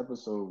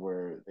episode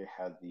where they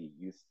had the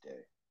youth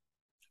day?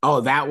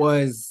 Oh, that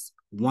was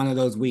one of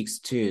those weeks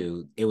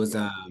too. It was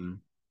Yeah,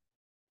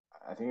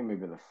 I think it may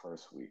have been the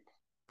first week.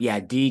 yeah,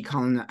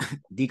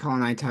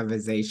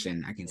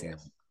 decolonization. I can say that.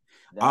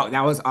 Yes, Oh, that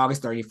that was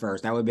August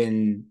 31st. That would have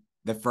been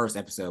the first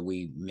episode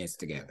we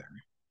missed yeah, together.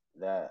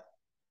 that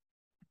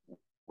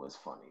was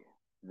funny.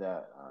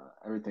 That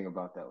everything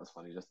about that was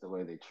funny, just the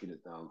way they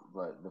treated them.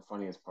 But the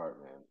funniest part,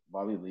 man,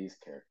 Bobby Lee's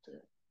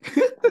character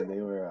when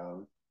they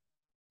were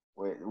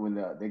when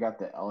they got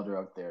the elder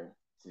up there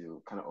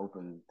to kind of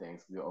open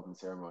things, the open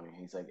ceremony.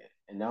 He's like,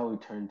 and now we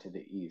turn to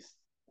the east,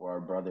 where our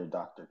brother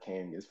Dr.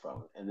 Kang is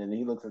from. And then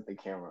he looks at the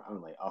camera.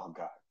 I'm like, oh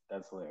god,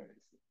 that's hilarious.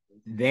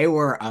 They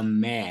were a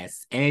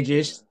mess, and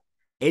Yeah,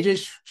 it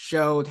just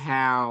showed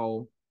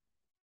how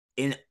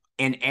in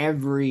in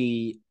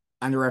every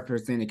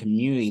underrepresented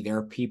community there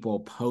are people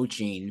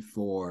poaching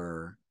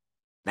for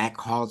that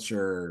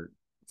culture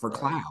for right,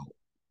 clout.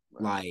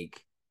 right.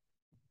 Like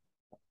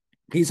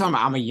he's talking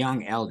about I'm a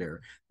young elder.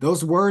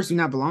 Those words do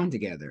not belong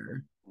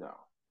together. No,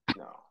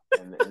 no.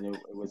 And it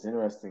was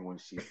interesting when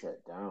she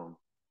sat down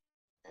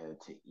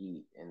to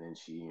eat, and then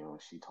she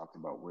talked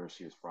about where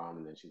she was from,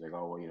 and then she's like,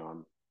 oh well,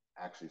 I'm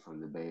actually from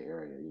the Bay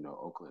Area,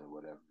 Oakland or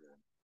whatever. And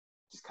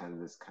just kind of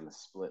this kind of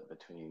split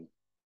between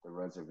the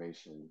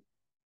reservation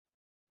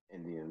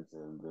Indians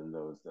and then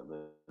those that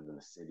live in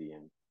the city,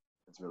 and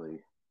it's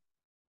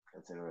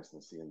interesting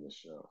to see in this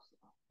show. So.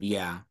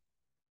 Yeah.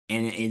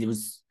 And it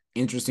was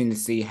interesting to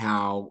see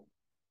how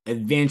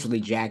eventually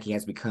Jackie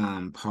has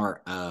become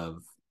part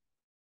of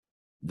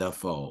the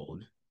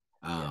fold.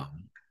 Yeah,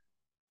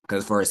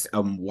 Because for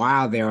a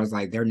while there, I was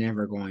like, they're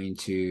never going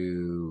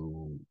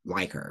to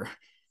like her.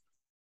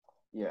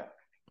 yeah,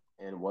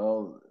 and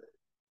well,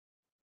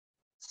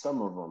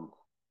 some of them,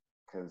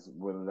 because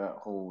when that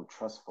whole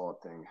trust fall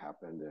thing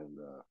happened and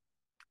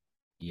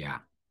Yeah,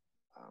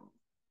 um,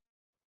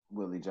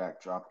 Willie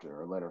Jack dropped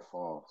her or let her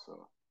fall,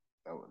 so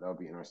that would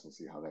be interesting to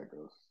see how that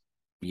goes.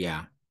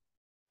 yeah.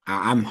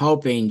 I'm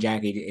hoping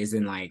Jackie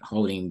isn't like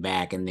holding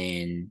back and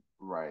then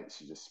Right,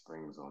 she just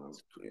springs on him.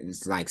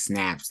 it's like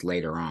snaps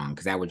later on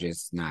because that would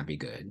just not be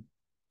good.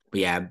 But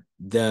yeah,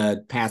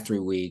 the past 3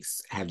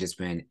 weeks have just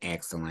been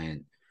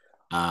excellent.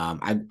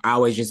 I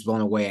was just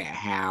blown away at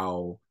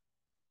how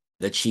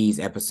the cheese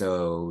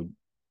episode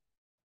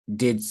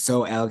did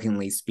so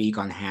eloquently speak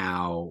on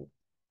how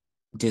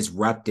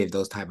disruptive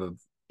those type of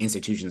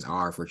institutions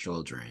are for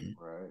children,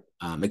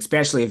 Right.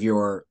 especially if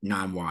you're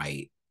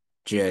non-white.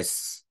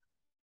 Just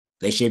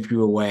they ship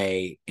you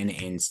away in an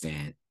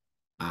instant.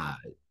 Uh,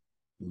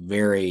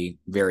 very,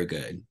 very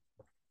good.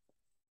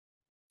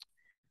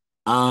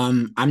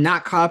 I'm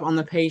not caught up on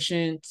The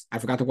Patient. I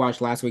forgot to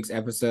watch last week's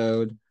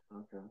episode,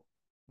 Okay.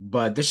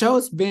 but the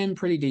show's been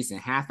pretty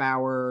decent. Half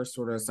hour,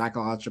 sort of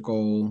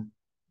psychological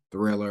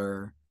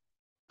thriller.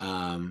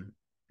 Um,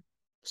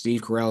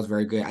 Steve Carell is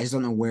very good. I just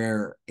don't know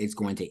where it's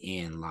going to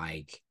end.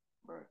 Like,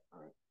 Right.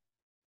 Right.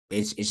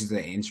 it's just an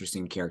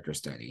interesting character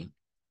study.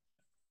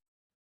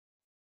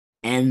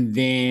 And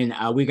then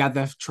we got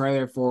the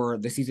trailer for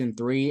the season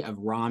 3 of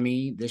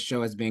Rami. This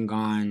show has been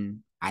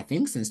gone, I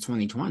think, since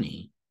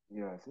 2020.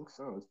 Yeah, I think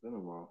so. It's been a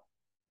while.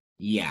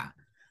 Yeah.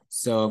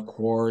 So of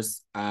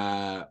course,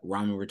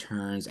 Rami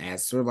returns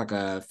as sort of like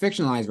a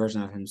fictionalized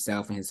version of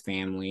himself and his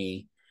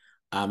family.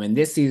 And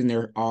this season,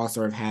 they're all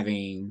sort of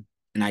having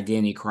an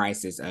identity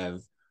crisis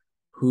of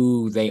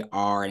who they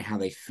are and how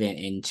they fit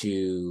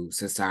into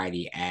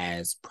society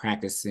as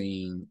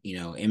practicing,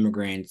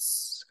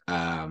 immigrants,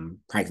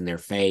 practicing their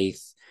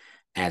faith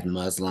as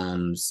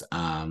Muslims.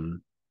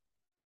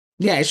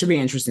 Yeah, it should be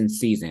an interesting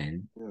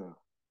season. Yeah.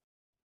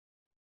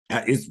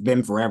 It's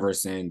been forever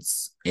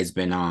since it's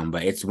been on,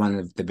 but it's one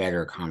of the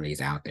better comedies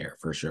out there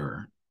for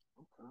sure.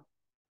 Okay.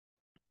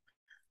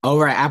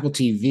 Over at Apple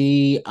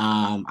TV,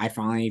 I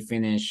finally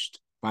finished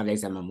 5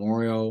 Days at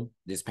Memorial.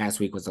 This past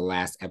week was the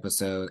last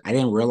episode. I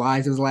didn't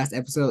realize it was the last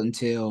episode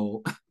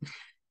until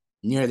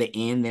near the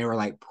end. They were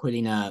like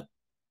putting up,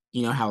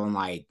 how in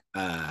like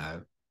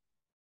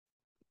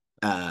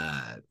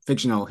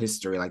fictional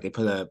history, like they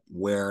put up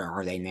where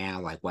are they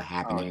now, like what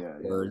happened Oh yeah, yeah,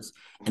 afterwards.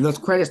 And those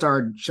credits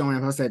started showing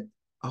up. I said,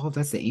 oh,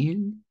 that's the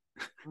end.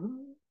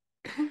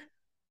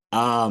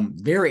 yeah.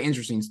 Very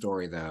interesting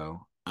story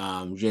though.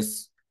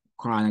 Just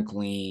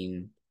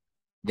chronicling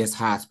this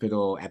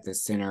hospital at the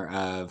center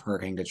of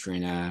Hurricane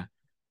Katrina,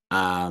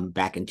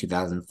 back in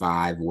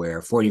 2005,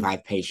 where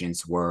 45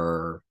 patients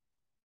were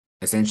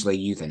essentially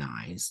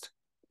euthanized,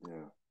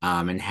 Yeah.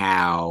 and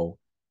how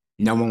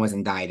no one was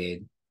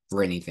indicted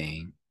for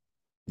anything.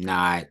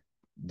 Not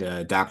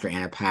the Dr.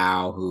 Anna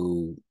Powell,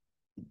 who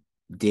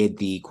did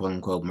the quote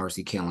unquote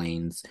mercy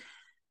killings,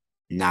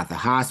 not the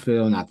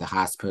hospital, not the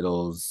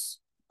hospital's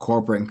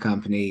corporate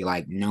company.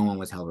 Like, no one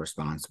was held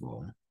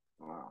responsible.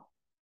 Wow.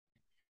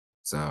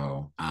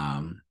 So,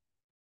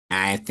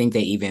 I think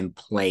they even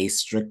place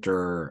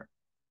stricter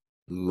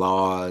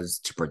laws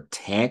to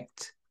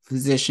protect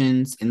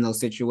physicians in those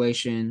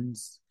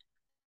situations.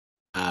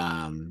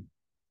 Um,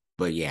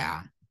 but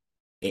yeah,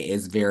 it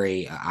is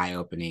very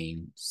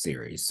eye-opening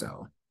series.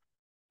 So,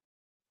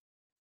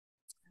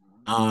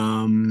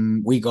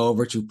 we go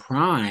over to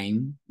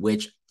Prime,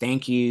 which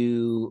thank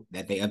you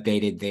that they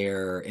updated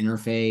their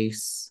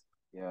interface.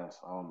 Yes.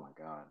 Oh my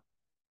God.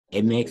 It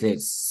It's makes it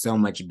it's so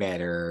much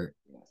better.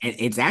 yes. And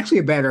it's actually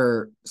a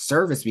better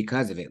service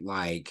because of it.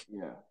 Like,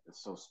 Yeah.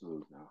 It's so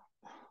smooth now.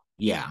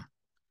 yeah.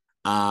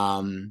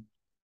 Um,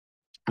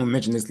 I'll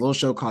mention this little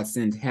show called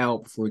Send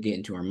Help before we get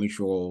into our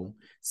mutual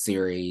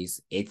series.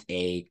 It's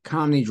a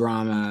comedy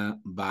drama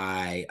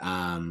by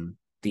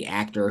the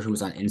actor who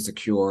was on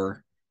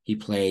Insecure. He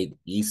played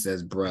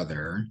Issa's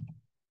brother.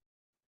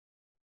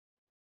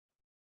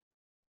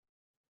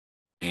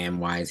 And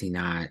why is he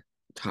not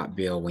top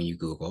bill when you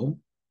Google?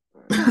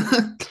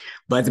 Right.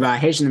 But it's about a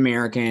Haitian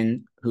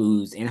American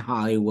who's in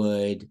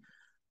Hollywood,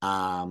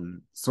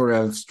 sort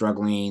of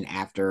struggling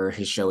after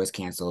his show is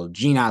canceled.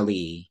 Gene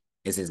Ali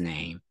is his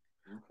name.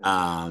 Okay.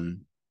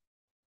 Um,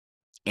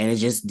 and it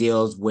just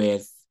deals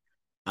with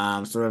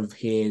sort of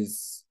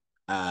his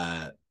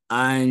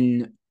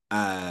un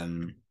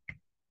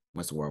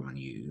what's the word I want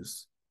to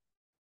use?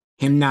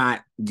 Him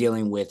not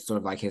dealing with sort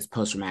of like his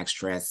post traumatic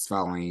stress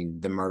following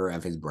the murder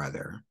of his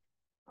brother.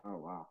 Oh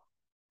wow.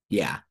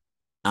 Yeah.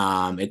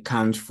 It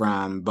comes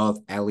from both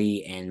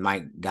Ellie and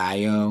Mike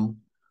Gallo.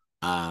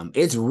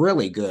 It's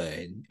really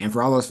good. And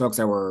for all those folks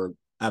that were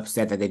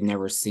upset that they've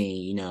never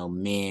seen,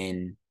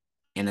 men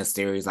in a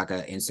series like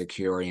a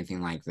Insecure or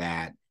anything like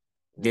that,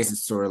 Yeah. this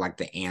is sort of like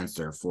the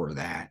answer for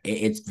that.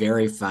 It's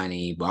very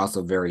funny, but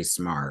also very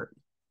smart.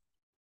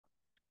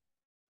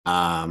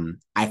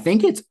 I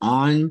think it's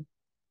on,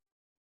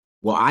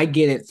 well, I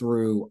get it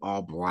through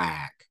All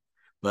Black,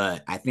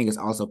 but I think it's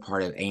also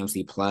part of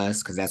AMC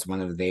Plus because that's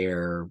one of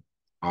their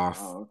off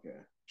Oh okay.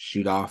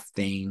 shoot off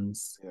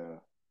things. Yeah.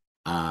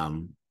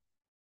 Um,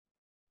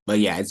 but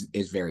yeah,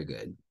 it's very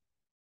good.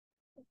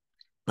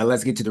 But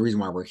let's get to the reason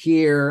why we're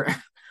here.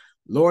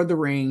 Lord of the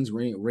Rings,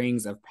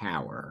 Rings of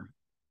Power.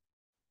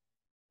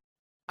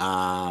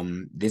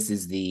 This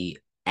is the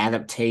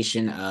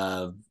adaptation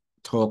of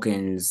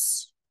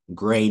Tolkien's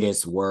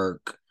greatest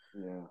work,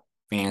 Yeah.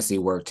 fantasy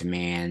work to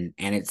man,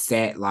 and it's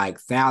set like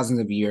thousands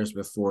of years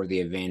before the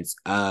events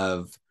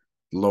of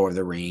Lord of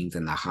the Rings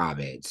and The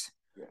Hobbit.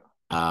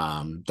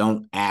 Yeah.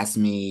 Don't ask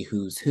me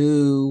who's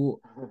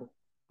who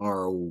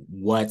or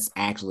what's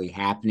actually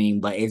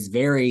happening, but it's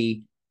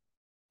very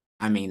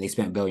I mean, they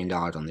spent $1 billion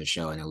on this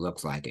show, and it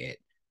looks like it.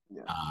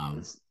 Yeah,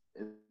 Um,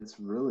 it's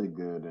really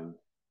good, and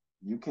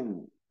you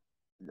can.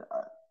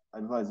 I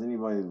advise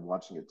anybody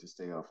watching it to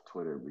stay off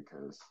Twitter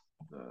because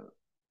the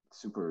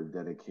super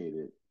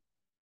dedicated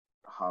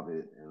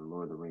Hobbit and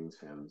Lord of the Rings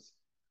fans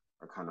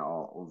are kind of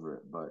all over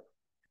it. But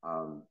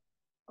um,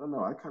 I don't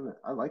know.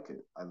 I like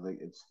it. I like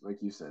it's like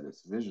you said.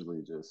 It's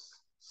visually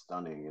just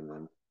stunning, and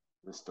then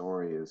the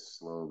story is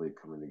slowly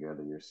coming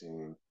together. You're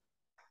seeing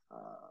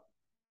uh,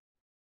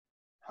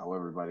 how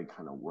everybody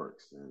kind of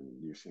works,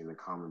 and you're seeing the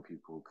common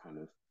people kind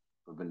of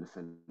have been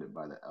defended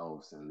by the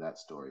elves in that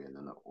story, and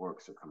then the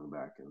orcs are coming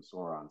back, and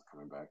Sauron's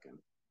coming back, and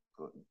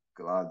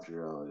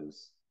Galadriel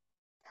is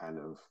kind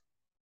of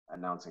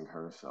announcing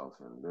herself,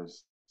 and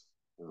there's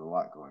a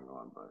lot going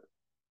on, but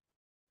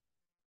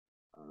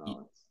I don't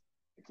know,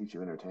 it keeps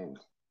you entertained.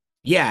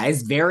 yeah,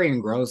 it's very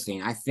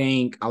engrossing. I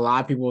think a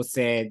lot of people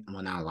said,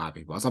 well, not a lot of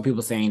people. I saw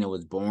people saying it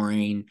was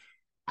boring.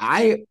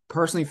 I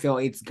personally feel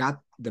it's got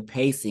the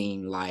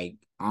pacing like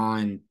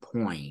on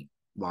point.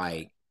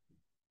 Like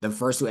the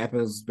first two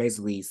episodes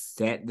basically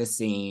set the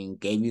scene,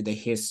 gave you the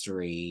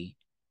history,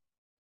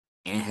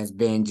 and has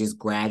been just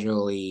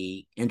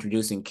gradually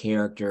introducing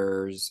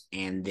characters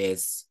and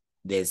this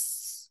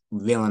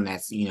villain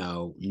that's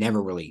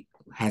never really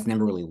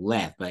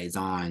left, but is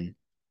on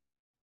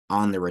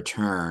the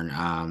return.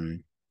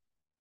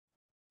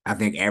 I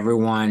think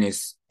everyone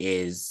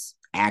is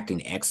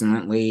acting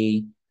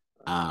excellently.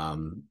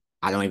 Um,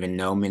 I don't even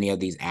know many of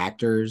these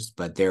actors,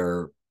 but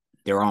they're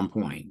on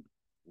point.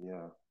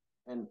 Yeah,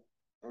 and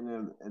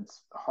then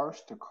it's harsh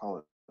to call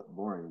it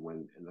boring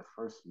when in the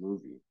first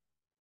movie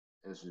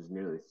it's just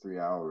nearly 3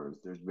 hours.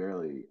 There's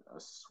barely a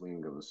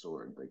swing of a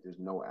sword. Like there's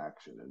no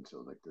action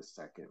until like the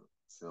second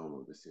film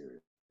of the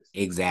series.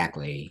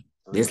 Exactly.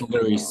 So it's This like, come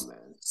literally on, man.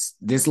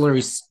 this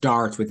literally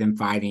starts with him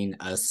fighting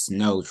a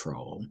snow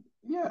troll.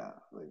 Yeah,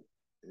 like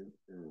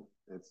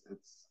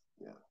it's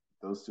yeah.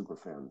 Those super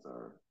fans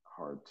are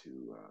hard to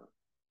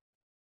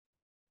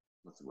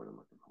what's the word I'm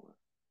looking for?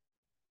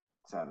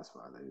 Satisfy.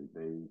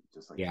 They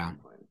just like to Yeah,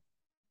 complain.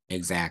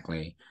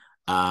 exactly.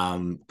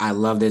 I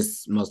love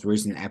this most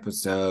recent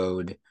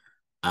episode.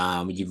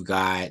 You've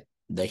got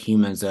the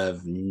humans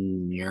of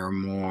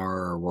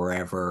Nirmor or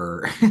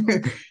wherever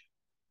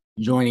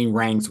joining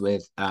ranks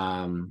with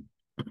uh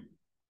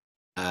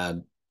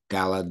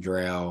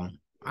Galadriel.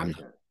 I'm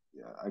Okay,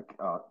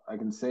 yeah, I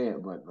can say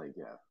it, but like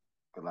yeah,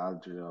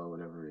 Galadriel,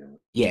 whatever.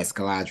 Yeah, yes,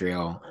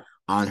 Galadriel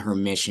on her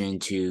mission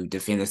to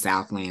defend the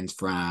Southlands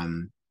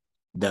from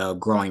the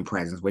growing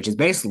presence, which is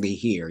basically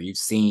here. You've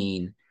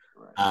seen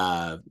right.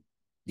 uh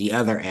the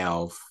other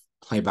elf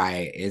played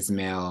by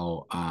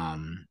Ismail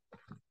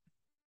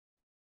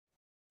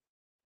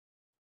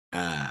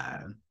uh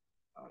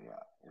Oh yeah,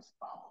 it's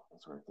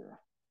right there.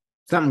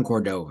 something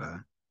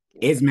Cordova.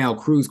 Yeah, Ismail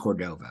Cruz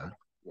Cordova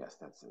yes,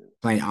 that's it.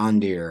 playing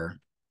Ondir.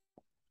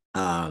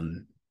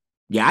 Um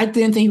yeah, I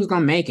didn't think he was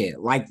gonna make it.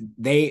 Like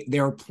they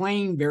were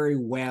playing very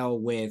well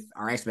with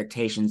our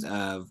expectations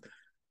of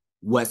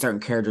what certain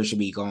characters should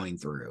be going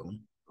through.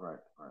 Right,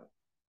 right,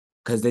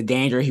 Because the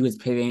danger he was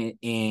putting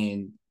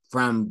in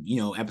from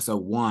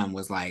episode one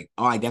was like,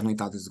 oh, I definitely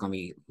thought this was gonna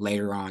be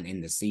later on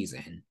in the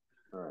season.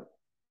 right.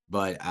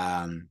 But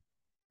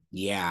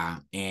yeah,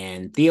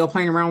 and Theo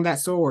playing around with that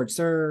sword,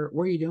 sir.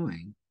 What are you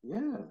doing?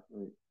 Yeah,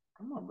 like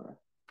come on, bro.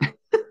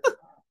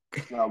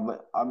 No,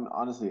 but I'm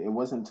honestly, it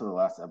wasn't until the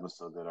last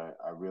episode that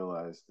I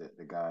realized that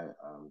the guy,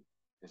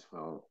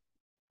 Ismael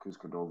Cruz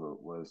Cordova,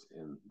 was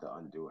in The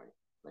Undoing.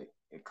 Like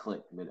it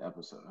clicked mid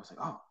episode. I was like,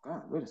 oh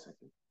God, wait a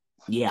second.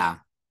 Yeah,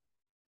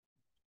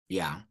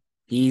 yeah.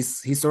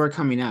 He's sort of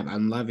coming up.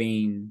 I'm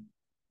loving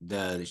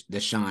the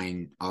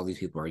shine all these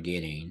people are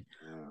getting.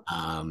 Yeah,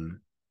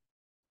 Um,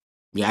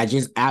 yeah,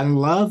 I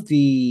love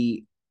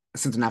the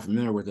since I'm not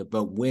familiar with it,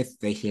 but with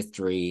the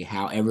history,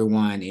 how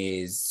everyone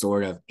is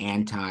sort of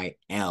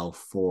anti-elf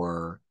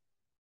for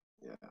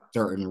yeah,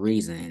 certain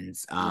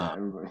reasons. yeah.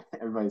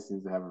 Everybody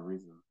seems to have a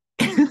reason.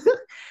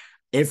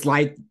 It's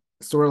like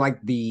sort of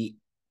like the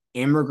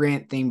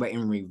immigrant thing, but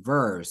in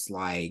reverse.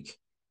 Like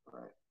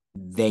Right.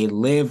 they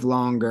live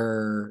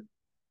longer,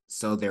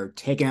 so they're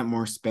taking up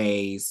more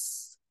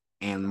space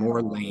and They have more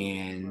all the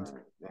land. right.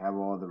 They have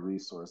all the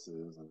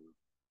resources and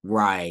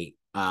Right.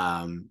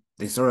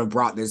 They sort of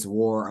brought this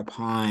war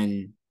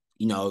upon,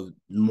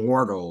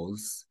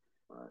 mortals.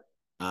 right.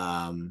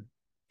 Um,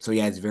 so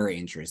yeah, it's very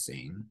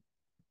interesting.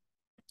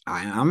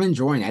 I'm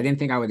enjoying it. I didn't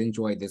think I would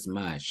enjoy it this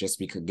much just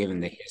because given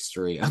the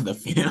history of the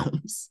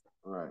films.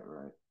 Right,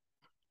 right.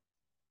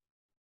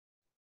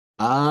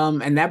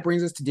 And that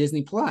brings us to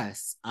Disney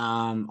Plus.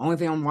 Only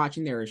thing I'm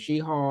watching there is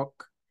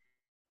She-Hulk.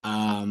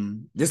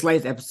 This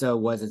latest episode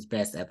was its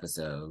best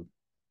episode,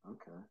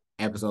 Okay.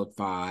 episode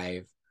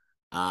 5.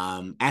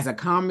 As a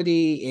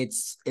comedy,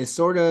 it's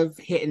sort of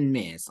hit and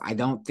miss. I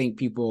don't think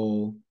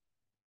people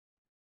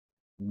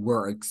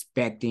were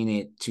expecting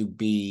it to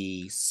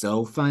be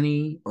so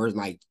funny or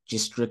like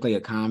just strictly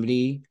a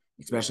comedy,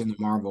 Yeah. especially in the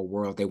Marvel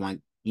world. They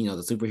want, the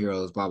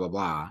superheroes, blah, blah,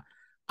 blah.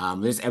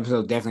 This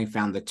episode definitely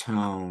found the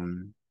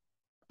tone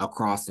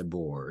across the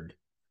board.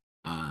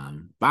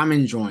 But I'm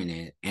enjoying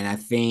it, and I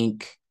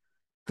think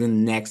the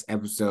next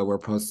episode we're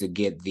supposed to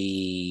get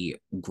the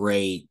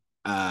great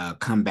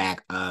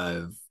comeback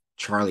of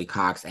Charlie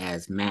Cox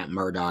as Matt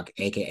Murdock,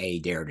 aka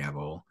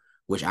Daredevil,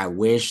 which I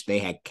wish they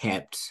had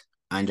kept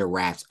under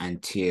wraps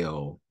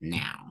until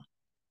now.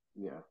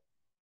 Yeah.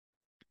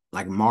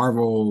 Like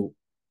Marvel's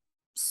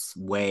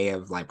way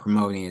of like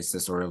promoting is to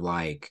sort of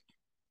like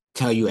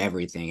tell you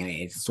everything, and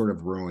it's sort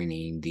of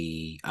ruining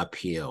the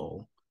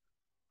appeal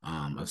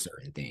of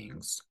certain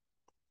things.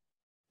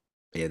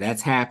 Yeah,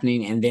 that's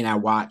happening. And then I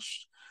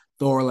watched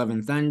Thor: Love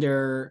and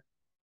Thunder.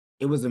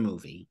 It was a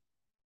movie.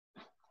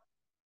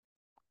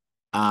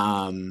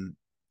 Um,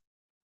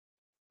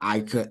 I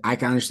can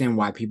understand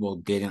why people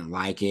didn't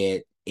like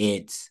it.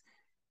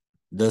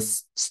 The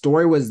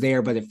story was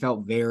there, but it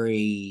felt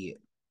very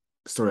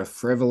sort of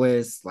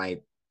frivolous,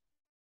 like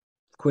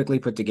quickly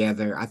put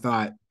together. I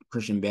thought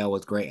Christian Bale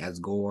was great as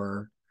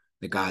Gore,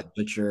 the Yeah. God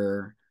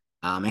Butcher.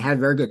 It had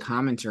very good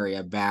commentary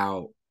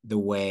about the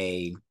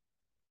way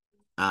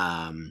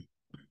um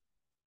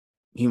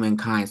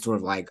humankind sort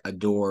of like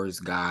adores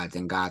gods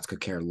and gods could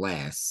care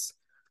less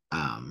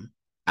um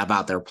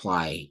about their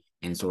plight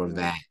and sort of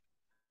Yeah.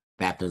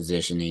 that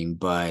positioning.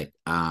 But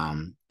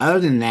other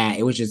than that,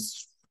 it was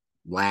just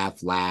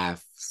laugh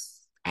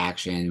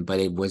action, but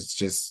it was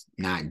just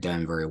not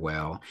done very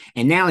well.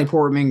 And Natalie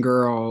Portman,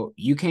 girl,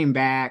 you came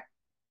back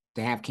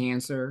to have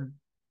cancer.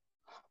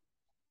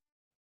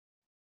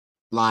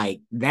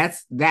 Like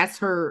that's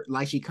her,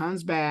 like she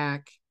comes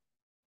back,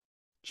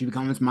 she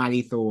becomes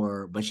Mighty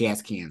Thor, but she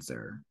has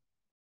cancer.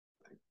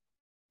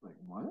 Like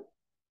what?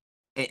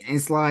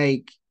 It's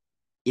like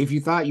if you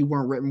thought you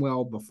weren't written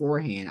well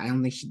beforehand, I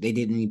don't think they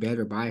did any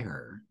better by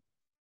her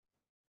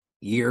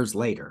years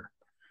later.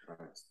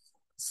 Right.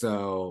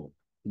 So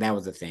that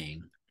was a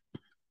thing.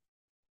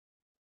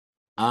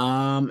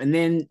 And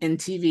then in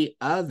TV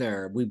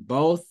other, we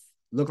both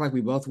look like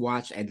we both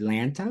watched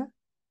Atlanta.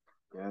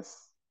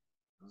 Yes.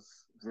 It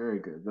was very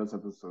good. Those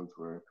episodes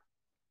were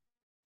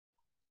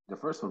the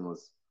first one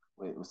was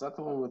wait, was that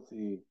the one with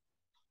the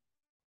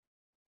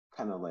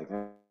kind of like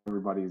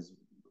everybody's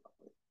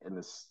in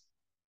this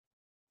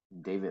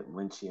David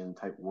Lynchian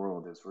type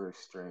world? It's very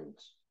strange.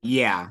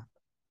 Yeah.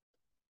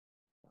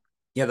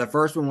 Yeah, the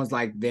first one was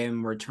like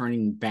them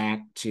returning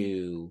back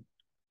to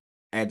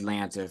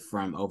Atlanta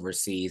from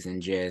overseas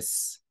and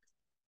just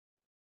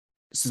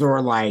sort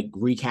of like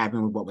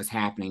recapping with what was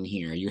happening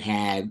here. You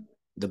had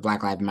the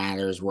Black Lives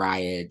Matters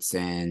riots,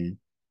 and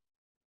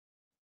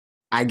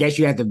I guess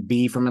you had to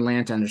be from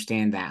Atlanta to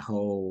understand that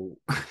whole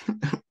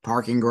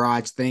parking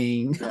garage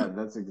thing. Yeah,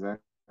 that's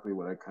exactly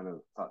what I kind of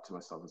thought to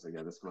myself. I was like,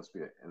 yeah, this must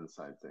be an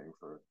inside thing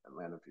for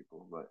Atlanta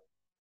people. But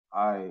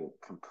I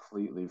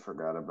completely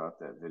forgot about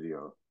that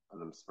video of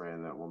them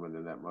spraying that woman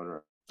in that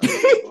motorized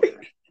vehicle.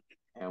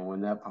 And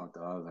when that popped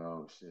up, I was like,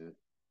 oh shit.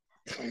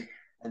 And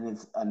and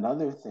it's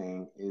another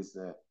thing is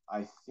that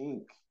I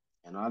think,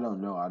 and I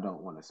don't know, I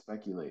don't want to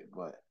speculate,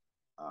 but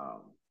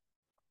um,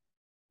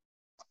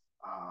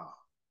 ah,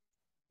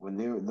 when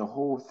they the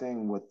whole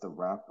thing with the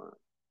rapper,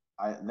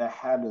 I that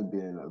had to have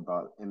been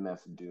about MF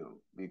Doom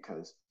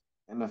because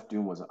MF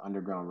Doom was an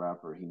underground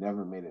rapper. He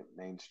never made it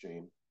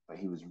mainstream, but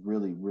he was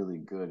really really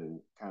good and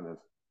kind of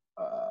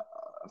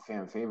a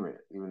fan favorite,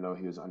 even though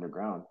he was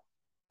underground.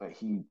 But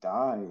he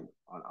died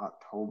on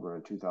October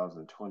in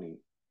 2020,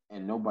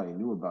 and nobody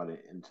knew about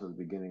it until the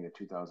beginning of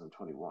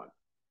 2021.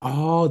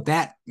 Oh,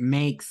 that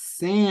makes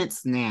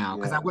sense now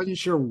because I Yeah, wasn't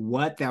sure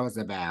what that was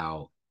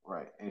about.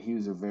 right. And he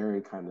was a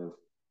very kind of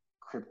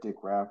cryptic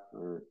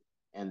rapper,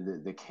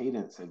 and the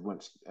cadence at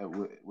which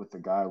with the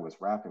guy was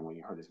rapping when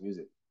you heard his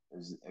music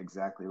is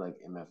exactly like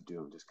MF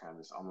Doom, just kind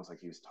of almost like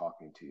he was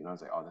talking to you. And I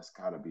was like, oh, that's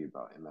got to be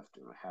about MF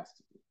Doom. It has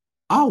to be.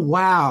 Oh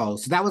wow.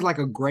 So that was like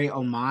a great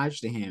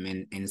homage to him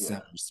in some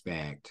Yeah,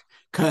 respect.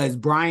 Cause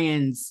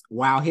Brian's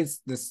while his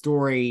the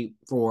story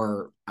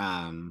for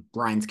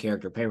Brian's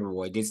character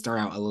Paperboy did start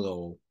out a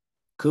little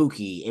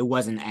kooky, it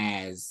wasn't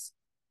as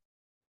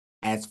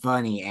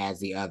funny as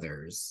the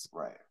others.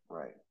 right,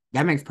 right.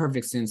 That makes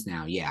perfect sense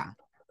now. Yeah.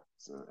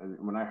 So and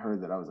when I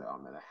heard that, I was like, oh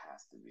man, that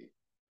has to be,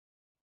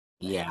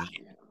 that Yeah. has to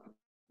be him.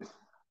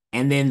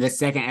 And then the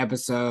second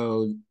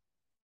episode,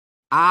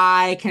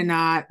 I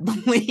cannot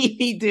believe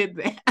he did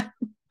that.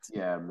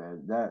 Yeah,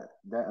 man, that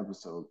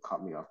episode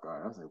caught me off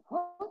guard. I was like,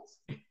 what?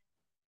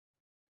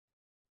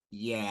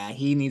 Yeah,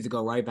 he needs to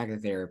go right back to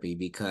therapy Right.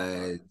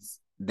 because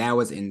that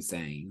was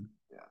insane.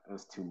 Yeah,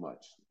 that's too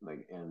much.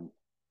 Like, and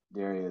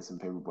Darius and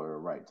Paperboy are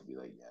right to be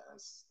like, yeah,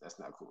 that's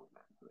not cool,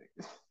 man.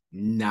 Like,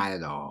 Not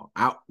at all.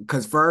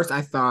 Because first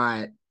I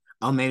thought,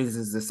 oh, maybe this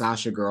is the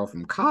Sasha girl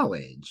from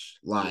college.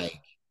 yeah, Like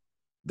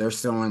they're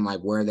showing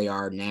like where they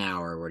are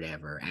now or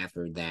whatever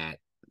after that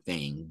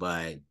thing.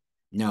 But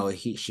no,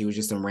 she was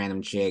just some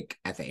random chick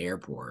at the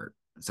airport.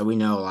 So we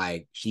know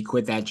like she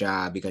quit that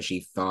job because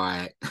she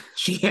thought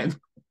she had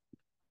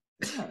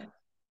yeah,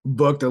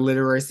 booked a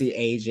literacy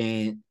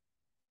agent.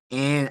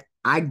 And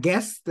I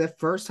guess the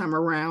first time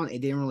around,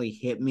 it didn't really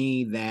hit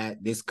me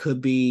that this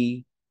could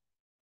be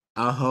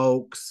a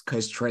hoax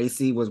because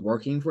Tracy was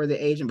working for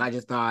the agent, but I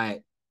just thought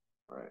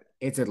Right.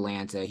 it's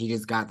Atlanta. He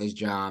just got this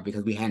job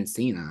because we hadn't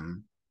seen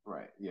him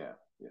Right. Yeah.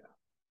 Yeah.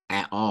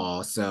 at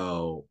all.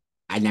 So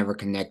I never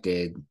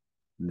connected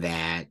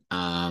that.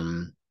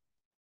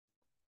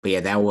 But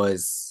yeah, that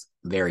was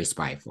very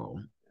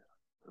spiteful.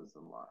 It was a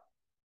lot.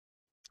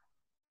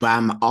 But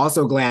I'm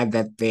also glad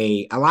that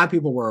a lot of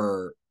people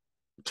were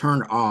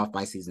turned off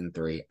by season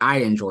three. I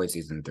enjoyed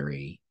season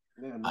three.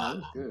 Yeah. No, it was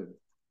Um, good.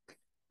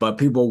 but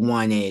people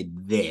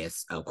wanted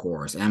this, of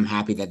course. And I'm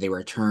happy that they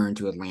returned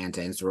to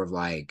Atlanta and sort of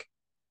like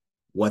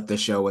what the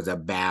show was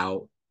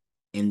about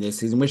in this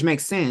season, which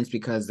makes sense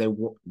because they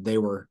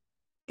were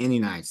in the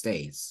United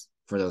States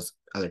for those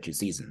other two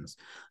seasons.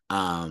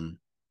 Um,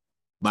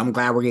 but I'm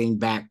glad we're getting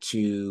back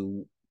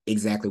to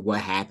exactly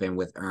what happened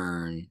with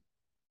Earn.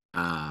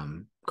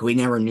 Because we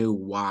never knew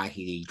why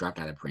he dropped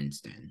out of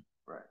Princeton,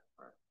 Right.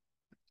 Right.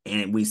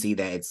 and we see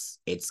that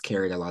it's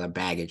carried a lot of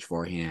baggage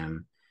for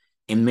him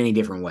in many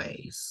different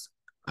ways.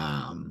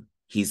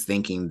 He's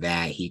thinking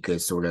that he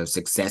could sort of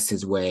success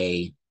his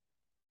way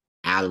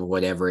out of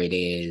whatever it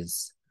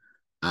is,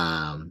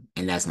 and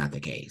that's not the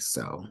case.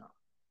 So No.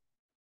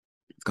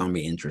 it's gonna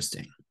be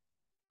interesting.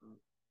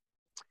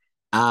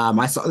 Mm.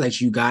 I saw that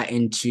you got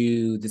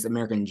into this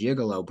American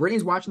Gigolo.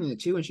 Brittany's watching it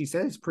too, and she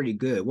said it's pretty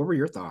good. What were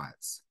your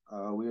thoughts?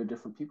 We are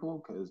different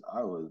people because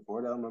I was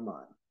bored out of my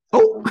mind.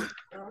 Oh,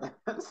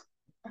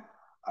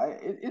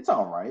 It's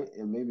all right,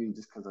 and maybe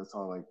just because I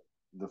saw like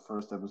the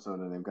first episode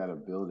and they've got to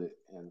build it,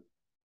 and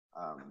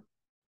um,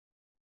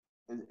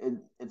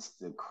 it's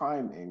the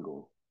crime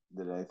angle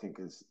that I think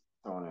is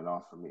throwing it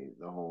off for me.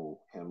 The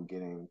whole him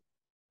getting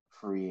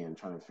free and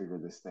trying to figure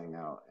this thing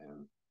out,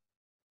 and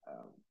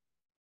um,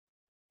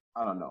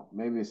 I don't know.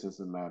 Maybe it's just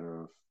a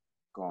matter of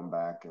going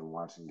back and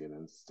watching it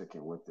and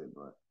sticking with it,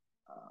 but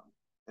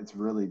it's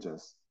really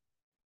just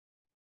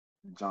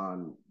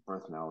John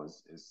Berthnell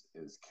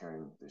is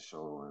carrying the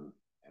show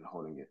and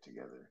holding it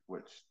together,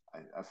 which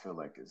I feel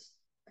like is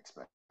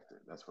expected.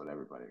 That's what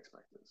everybody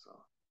expected. So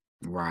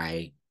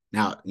right.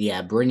 Now,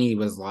 yeah, Brittany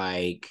was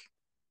like,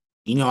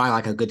 I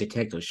like a good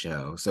detective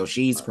show, so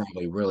she's right,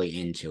 probably really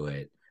into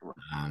it. right.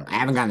 I Yeah,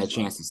 haven't gotten a she's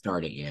chance loving to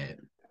start it yet. it.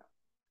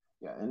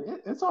 Yeah, and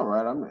it's all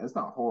right. I mean, it's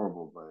not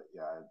horrible, but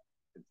yeah,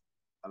 it,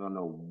 I don't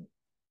know.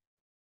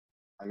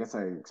 I guess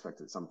I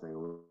expected something a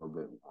little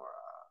bit more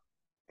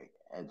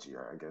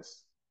edgier. I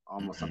guess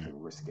almost Mhm. something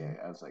risque.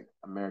 I was like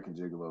American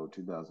Gigolo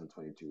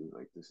 2022.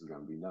 Like this is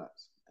gonna be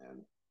nuts,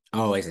 and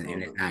Oh, it's a and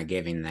little bit. it's not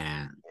giving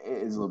that.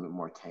 It is a little bit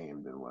more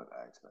tame than what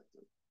I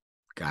expected.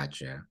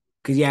 Gotcha.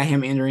 Because yeah,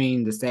 him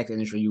entering the sex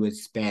industry, you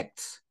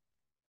expect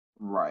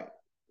Right.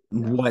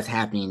 Yeah. what's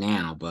happening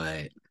now,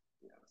 but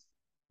Yes.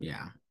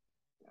 yeah.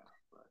 Yeah.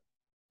 But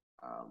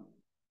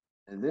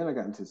and then I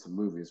got into some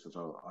movies, which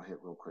I'll hit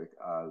real quick.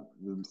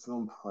 The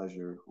film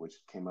Pleasure, which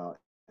came out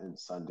in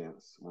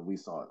Sundance when we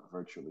saw it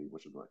virtually,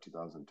 which was what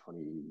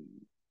 2020,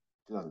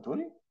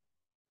 2020,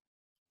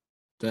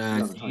 The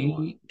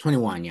 2021,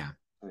 21, yeah.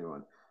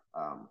 21.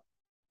 Um,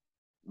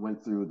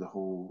 went through the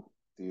whole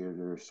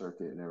theater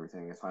circuit and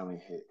everything. It finally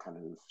hit kind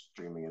of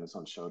streaming, and it's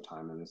on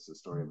Showtime. And it's a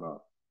story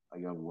about a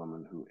young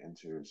woman who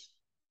enters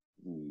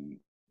the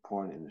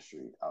porn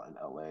industry out in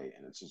LA,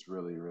 and it's just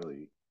really,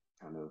 really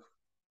kind of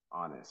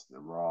honest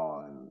and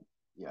raw, and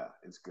yeah,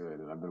 it's good.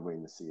 And I've been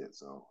waiting to see it,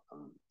 so I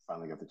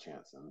finally got the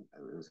chance, and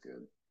it was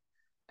good.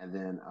 And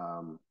then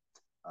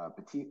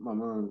Petite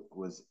Maman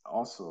was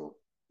also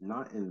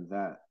not in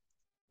that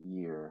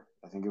year.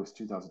 I think it was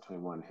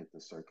 2021 hit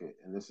the circuit,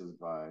 and this is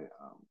by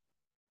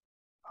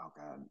oh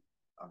god,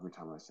 every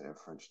time I say a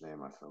French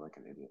name, I feel like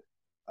an idiot.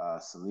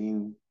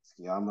 Celine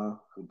Sciamma,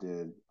 who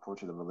did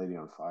Portrait of a Lady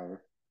on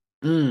Fire.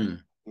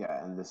 Mm.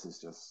 Yeah, and this is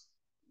just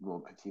little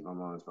petite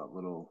mama. It's about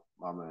little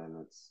mama,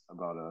 and it's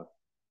about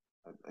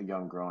a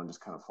young girl, and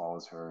just kind of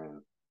follows her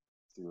and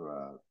through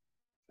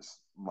just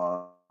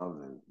love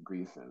and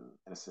grief and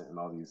innocent and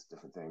all these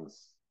different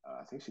things.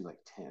 I think she's like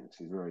 10.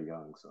 She's very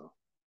young, so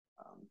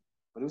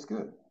but it was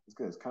good. It's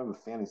good. It's kind of a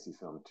fantasy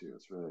film too.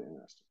 It's really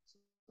interesting.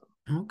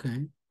 So,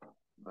 Okay.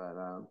 but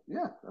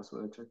yeah, that's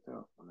what I checked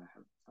out when I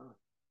had time.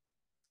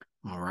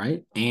 All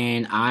right.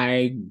 And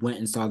I went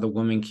and saw The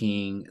Woman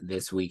King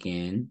this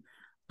weekend,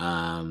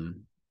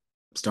 um,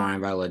 starring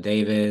Viola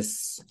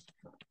Davis,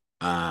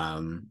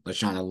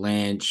 Lashana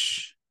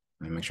Lynch.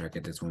 Let me make sure I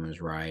get this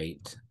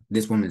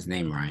woman's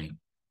name right.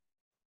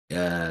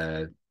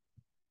 Uh,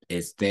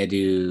 it's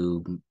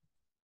Dedu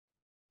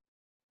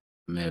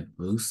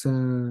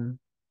Mebusa.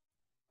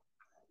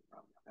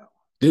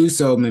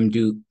 Duso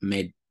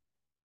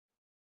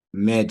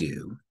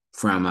Medu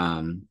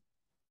from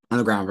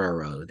Underground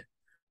Railroad,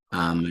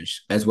 Okay.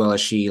 as well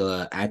as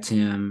Sheila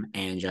Atim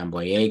and John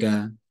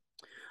Boyega.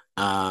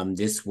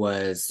 This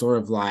was sort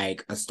of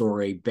like a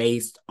story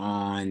based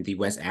on the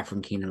West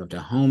African kingdom of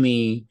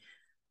Dahomey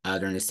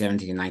during the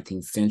 17th and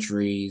 19th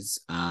centuries,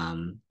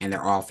 and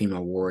they're all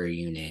female warrior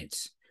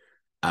units,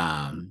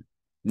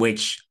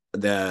 which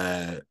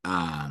the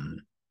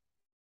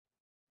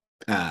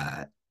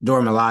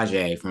Dora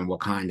Milaje from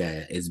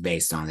Wakanda is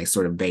based on. They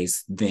sort of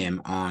based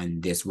them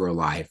on this real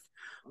life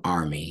Okay.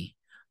 army.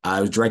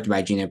 It was directed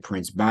by Gina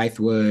Prince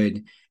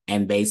Bythewood,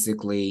 and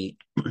basically,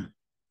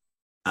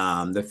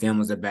 the film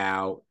was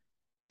about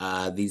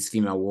these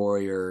female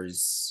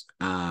warriors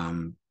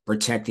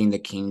protecting the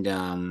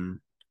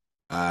kingdom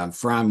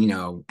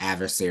from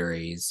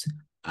adversaries,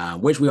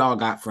 which we all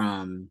got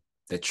from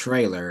the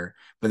trailer,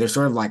 but there's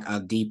sort of like a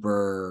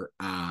deeper,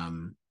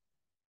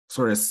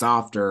 sort of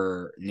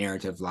softer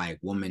narrative, like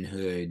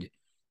womanhood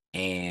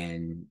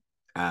and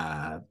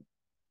uh,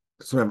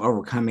 sort of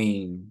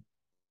overcoming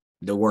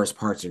the worst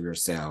parts of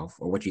yourself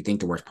or what you think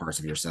the worst parts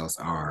of yourselves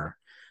are.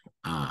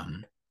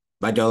 Um,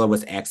 Viola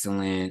was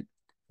excellent.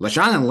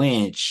 Lashana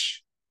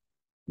Lynch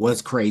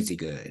was crazy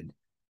good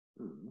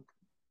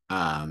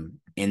Mm,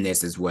 in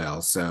this as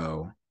well.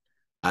 So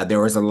there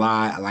was a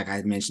lot, like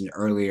I mentioned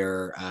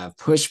earlier,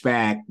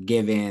 pushback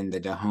given the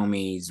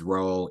Dahome's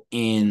role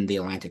in the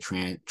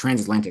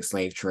transatlantic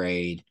slave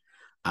trade.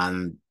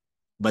 Um,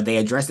 but they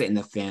address it in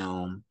the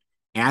film.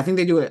 And I think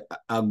they do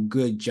a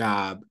good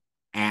job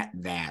at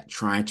that,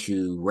 trying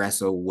to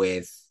wrestle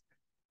with,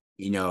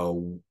 you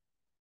know,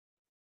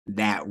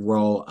 that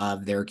role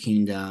of their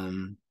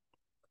kingdom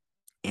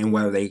and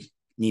whether they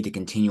need to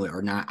continue it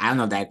or not. I don't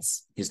know if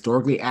that's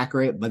historically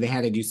accurate, but they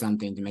had to do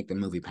something to make the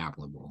movie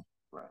palatable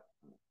right.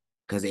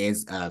 because it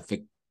is a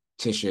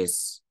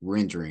fictitious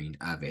rendering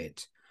of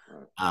it.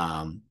 Right.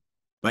 Um,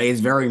 but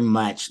it's very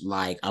much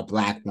like a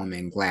Black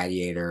woman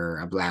gladiator,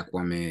 a Black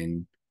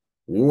woman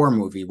war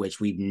movie, which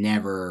we've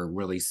never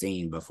really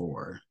seen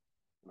before.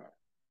 Right.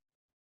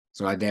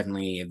 So I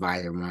definitely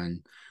advise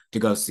everyone to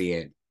go see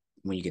it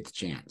when you get the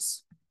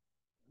chance.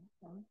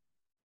 Okay.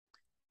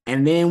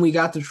 And then we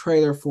got the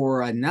trailer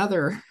for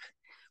another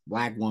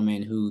Black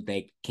woman who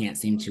they can't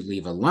seem to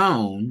leave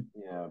alone.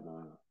 Yeah,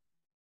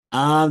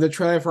 man. The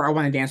trailer for I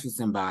Want to Dance with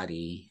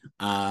Somebody.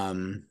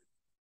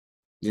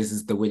 This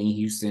is the Whitney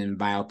Houston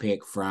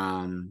biopic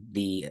from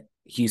the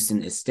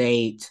Houston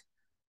estate.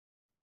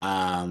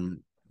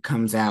 Um,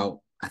 Comes out,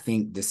 I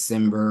think,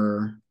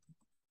 December.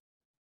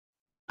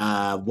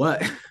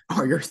 What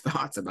are your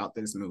thoughts about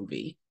this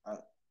movie? I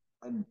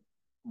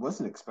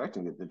wasn't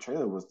expecting it. The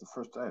trailer was the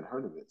first I had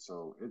heard of it,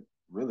 so it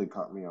really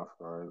caught me off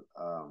guard.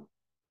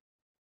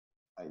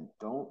 I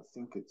don't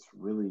think it's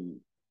really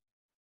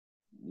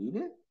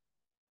needed.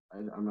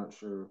 I'm not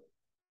sure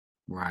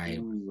Right.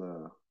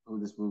 who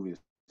this movie is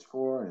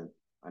for, and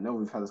I know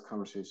we've had this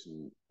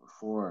conversation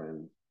before,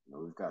 and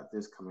we've got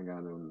this coming out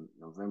in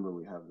November.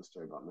 We have the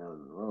story about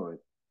Marilyn Monroe.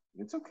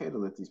 It's okay to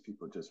let these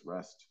people just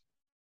rest,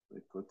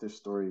 like let their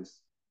stories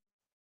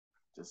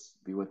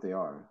just be what they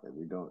are. That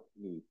we don't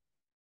need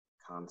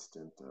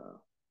constant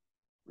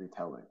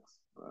retellings.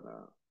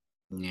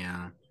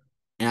 Yeah.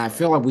 And I But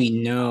feel like we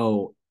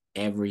know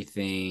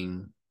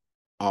everything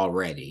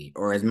already,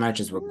 or as much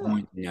as we're yeah,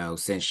 going to know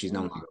since she's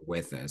no yeah, longer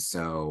with us.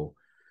 So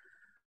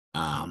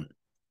um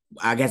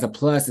I guess a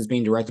plus is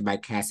being directed by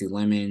Cassie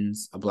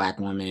Lemons, a Black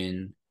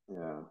woman.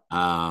 yeah.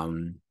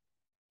 Um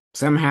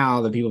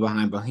Somehow the people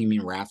behind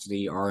Bohemian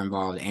Rhapsody are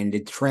involved, and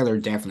the trailer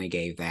definitely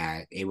gave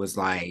that. It was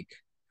Mm-hmm. like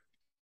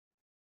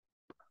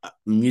a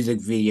music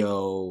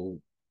video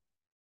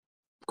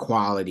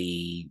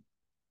quality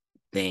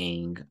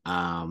thing.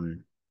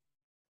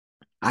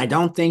 I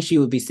don't think she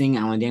would be singing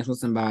 "I Want to Dance with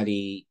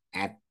Somebody"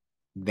 at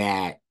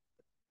that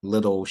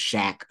little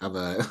shack of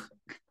a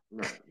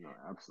Right, no,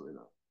 absolutely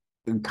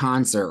not.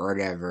 concert or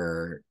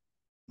whatever.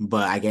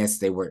 But I guess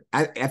they were.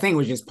 I think it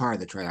was just part of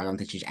the trailer. I don't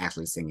think she's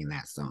actually singing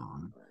that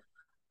song.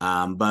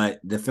 Right. But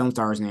the film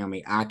stars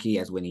Naomi Aki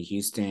as Whitney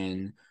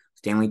Houston.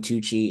 Stanley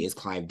Tucci is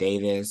Clive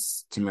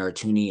Davis. Tamara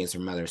Tooney is her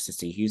mother,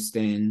 Cissy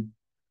Houston.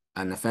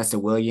 Nafessa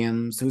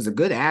Williams, who's a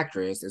good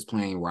actress, is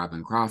playing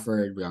Robin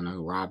Crawford. We all know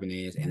who Robin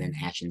is. And then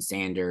Ashton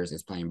Sanders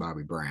is playing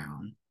Bobby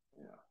Brown.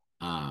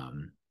 Yeah,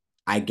 Um,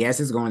 I guess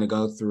it's going to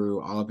go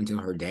through all up until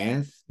her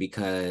death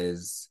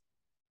because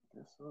I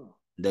guess so.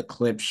 the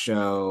clips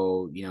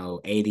show,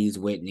 80s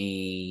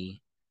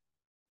Whitney,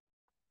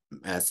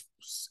 uh,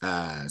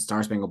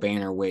 Star Spangled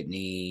Banner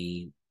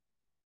Whitney,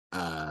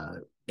 uh,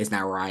 It's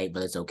Not Right,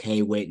 but It's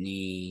Okay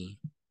Whitney.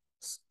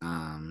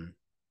 Um,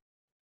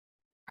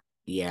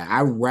 yeah,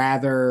 I'd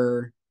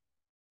rather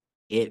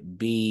it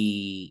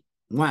be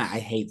one. I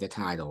hate the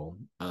title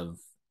of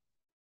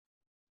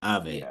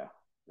it. Yeah,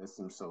 it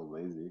seems so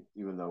lazy,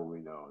 even though we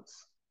know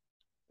it's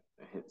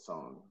a hit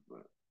song.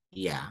 But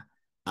Yeah.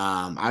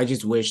 I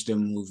just wish the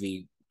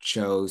movie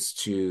chose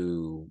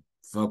to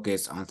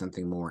focus on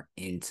something more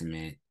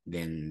intimate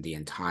than the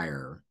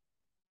entire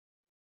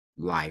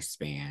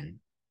lifespan.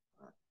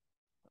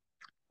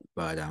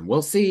 But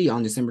we'll see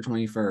on December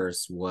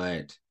 21st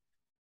what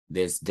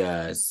this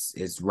does.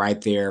 It's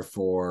right there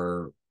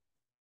for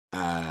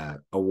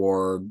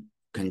award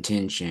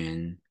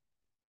contention.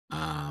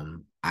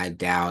 I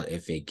doubt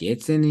if it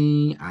gets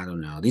any. I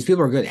don't know. These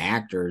people are good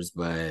actors,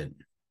 but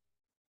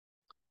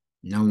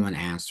no one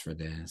asked for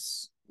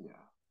this. yeah.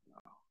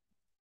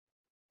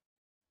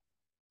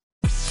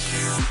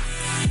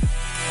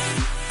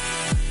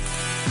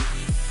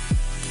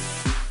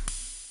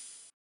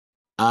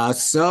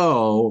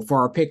 So for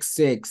our pick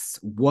six,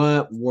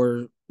 what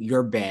were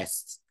your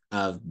best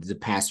of the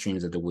past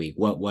streams of the week?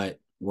 What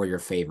were your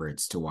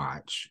favorites to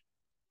watch?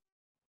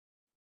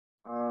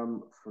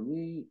 For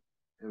me,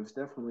 it was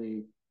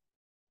definitely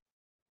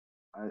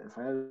if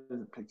I had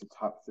to pick the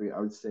top three, I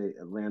would say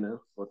Atlanta.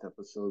 Both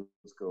episodes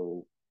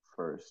go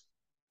first.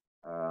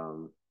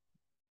 Um,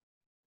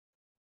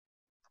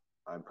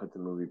 I put the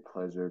movie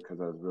Pleasure because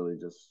I was really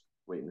just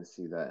waiting to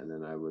see that, and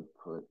then I would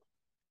put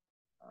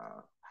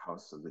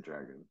House of the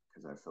Dragon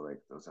because I feel like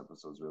those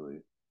episodes really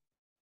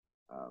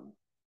um,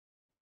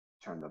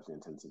 turned up the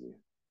intensity.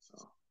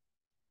 So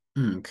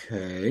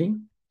Okay.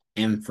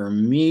 And for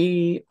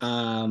me,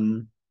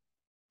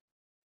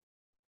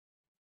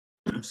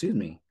 excuse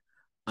me.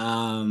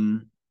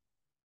 Um,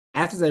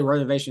 after the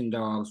Reservation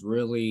Dogs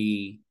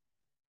really,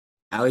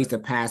 at least the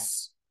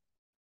past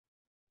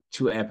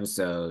two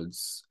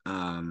episodes,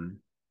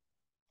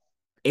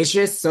 it's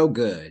just so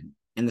good.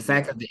 And the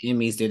fact yeah, that the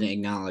Emmys didn't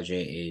acknowledge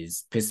it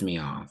is pissed me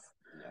off.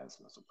 yeah, it's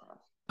no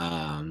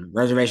surprise.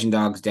 Reservation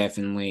Dogs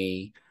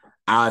definitely.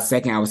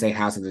 Second, I would say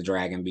House of the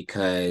Dragon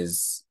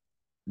because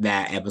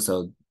that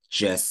episode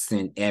just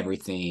sent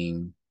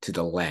everything to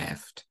the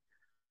left.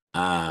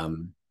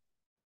 Um,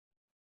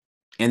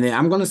 and then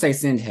I'm gonna say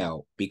Send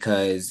Help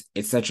because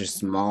it's such a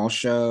small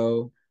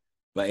show,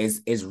 but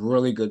it's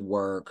really good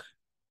work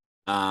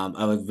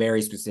of a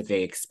very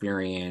specific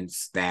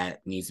experience that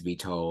needs to be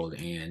told,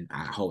 and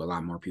I hope a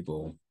lot more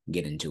people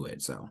get into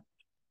it. So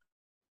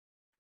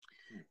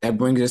that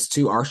brings us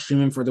to our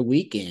streaming for the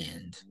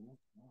weekend.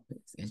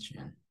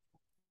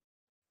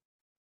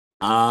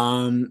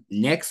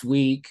 Next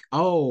week.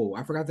 Oh,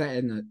 I forgot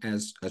that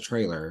as a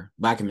trailer,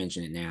 but I can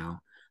mention it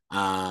now.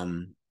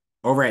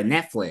 Over at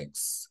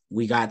Netflix,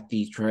 we got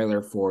the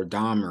trailer for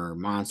Dahmer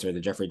Monster, the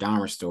Jeffrey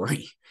Dahmer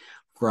story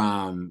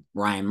from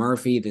Ryan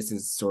Murphy. This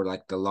is sort of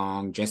like the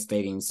long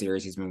gestating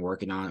series he's been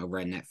working on over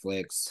at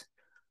Netflix.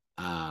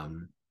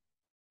 Um,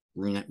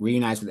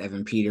 reunites with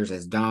Evan Peters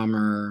as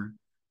Dahmer.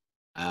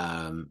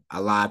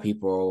 A lot of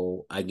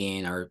people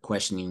again are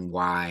questioning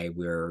why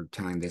we're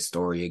telling this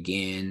story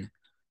again.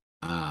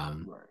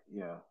 Um, Right.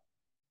 Yeah.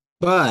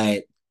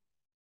 but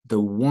the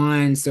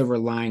one silver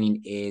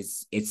lining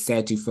is it's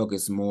said to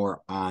focus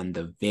more on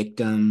the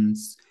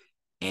victims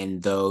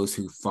and those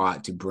who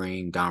fought to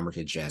bring Dahmer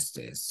to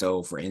justice.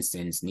 So, for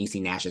instance,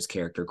 Niecy Nash's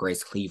character,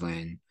 Grace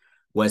Cleveland,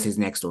 was his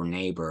next door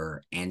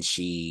neighbor, and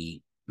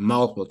she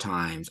multiple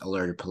times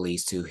alerted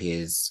police to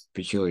his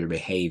peculiar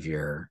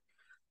behavior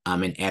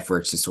in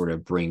efforts to sort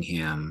of bring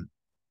him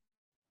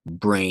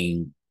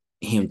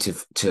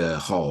to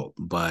halt.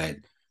 But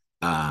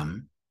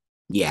um,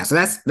 yeah, so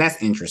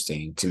that's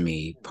interesting to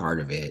me, part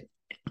of it.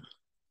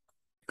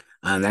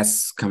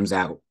 That's comes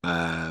out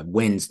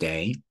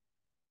Wednesday,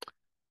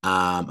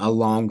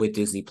 along with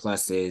Disney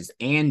Plus's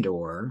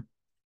Andor.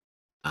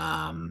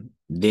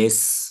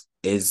 This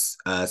is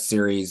a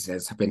series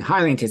that's been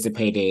highly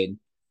anticipated,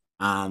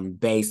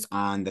 based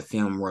on the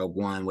film Rogue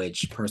One,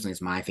 which personally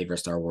is my favorite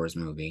Star Wars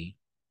movie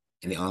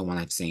and the only one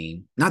I've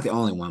seen. Not the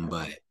only one,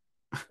 but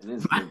It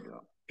is good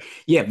though.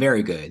 yeah,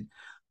 very good.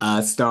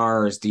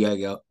 Stars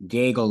Diego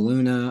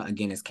Luna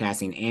again is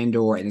casting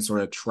Andor, and it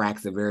sort of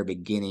tracks the very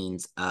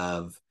beginnings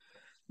of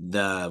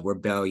the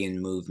rebellion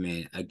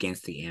movement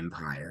against the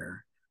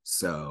Empire.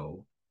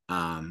 So,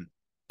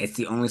 it's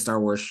the only Star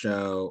Wars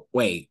show.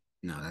 Wait,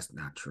 no, that's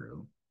not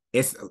true.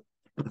 It's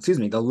excuse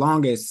me, the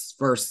longest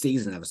first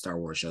season of a Star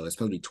Wars show. It's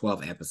supposed to be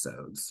 12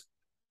 episodes.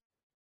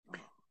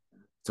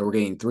 So we're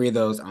getting three of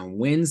those on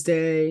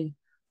Wednesday.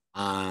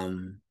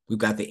 We've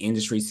got the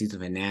industry season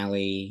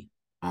finale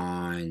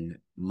on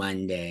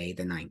Monday,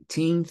 the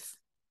 19th.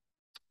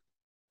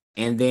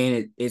 And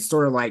then it's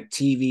sort of like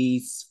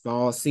TV's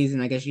fall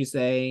season, I guess you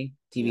say.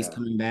 TV's Yeah.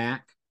 coming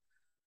back.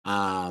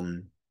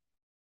 Um,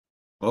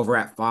 over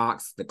at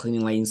Fox, the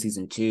Cleaning Lady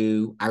season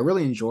two. I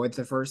really enjoyed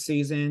the first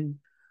season.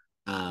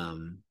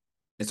 Um,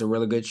 it's a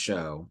really good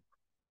show.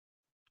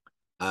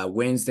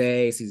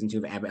 Wednesday, season two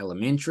of Abbott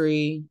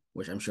Elementary,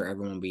 which I'm sure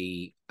everyone will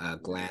be Never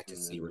glad to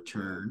seen see it. Yeah.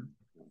 return.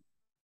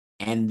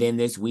 And then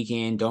this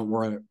weekend, Don't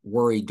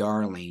Worry,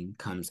 Darling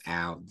comes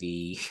out,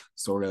 the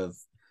sort of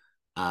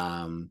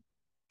um,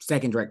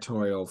 second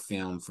directorial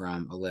film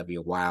from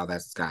Olivia Wilde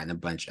that's gotten a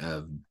bunch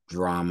of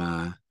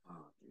drama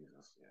Oh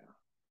Jesus.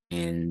 Yeah.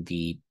 in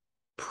the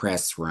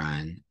press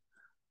run.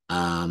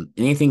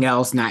 Anything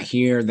else not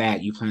here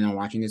that you plan on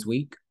watching this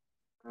week?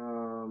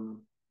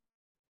 Um,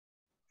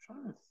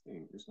 trying to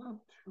think. There's not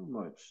too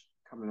much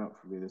coming up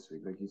for me this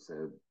week. Like you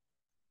said,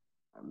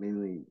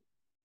 mainly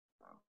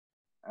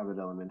Abbott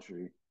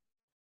Elementary.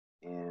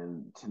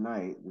 And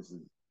tonight, this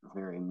is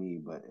very me,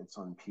 but it's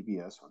on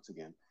PBS once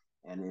again.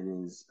 And it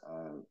is,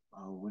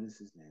 oh, what is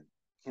his name?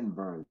 Ken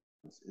Burns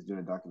is doing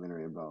a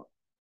documentary about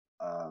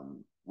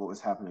what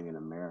was happening in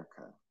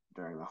America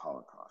during the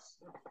Holocaust.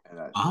 And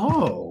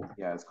Oh,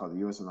 yeah, it's called The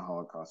U.S. and the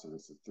Holocaust. And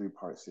it's a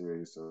three-part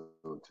series. So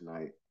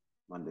tonight,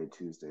 Monday,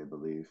 Tuesday, I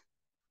believe.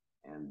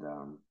 And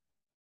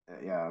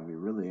yeah, it'd be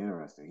really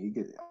interesting.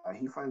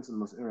 He finds the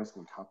most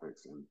interesting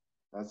topics, and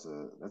that's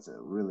a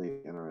really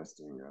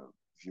interesting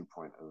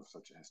viewpoint of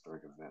such a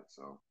historic event.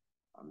 So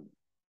I'm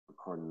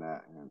recording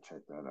that and gonna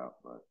check that out.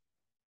 But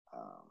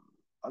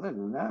other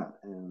than that,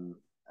 in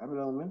Abbott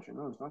Elementary,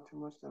 no, there's not too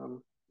much that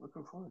I'm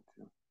looking forward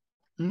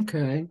to.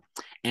 Okay.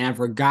 And I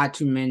forgot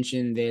to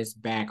mention this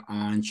back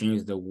on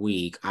Streams of the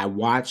Week. I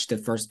watched the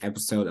first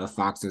episode of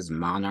Fox's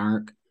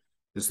Monarch.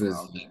 This was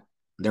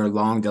their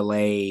long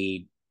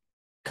delayed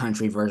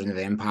country version of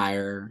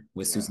Empire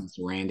with Susan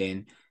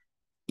Sarandon.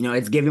 You know,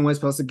 it's giving what it's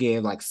supposed to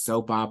give, like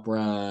soap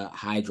opera,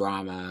 high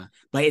drama,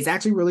 but it's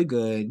actually really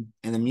good.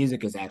 And the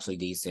music is actually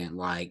decent.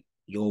 Like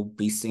you'll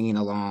be singing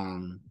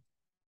along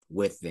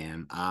with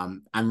them.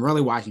 I'm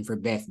really watching for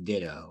Beth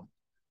Ditto.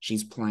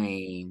 She's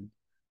playing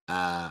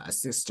a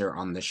sister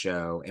on the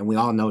show, and we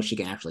all know she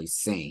can actually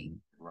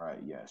sing. Right.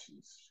 Yeah,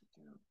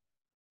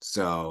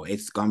 so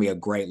it's gonna be a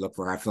great look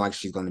for her. I feel like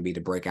she's gonna be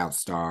the breakout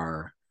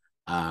star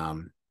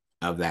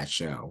of that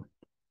show.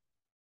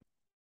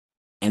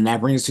 And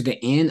that brings us to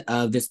the end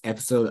of this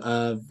episode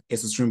of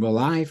It's a Streamable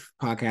Life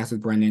podcast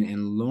with Brendan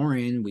and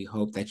Lauren. We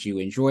hope that you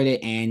enjoyed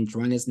it and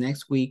join us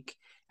next week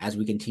as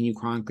we continue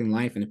chronicling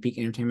life in the peak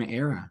entertainment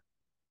era.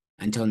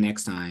 Until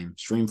next time,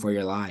 stream for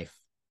your life.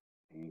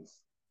 Peace.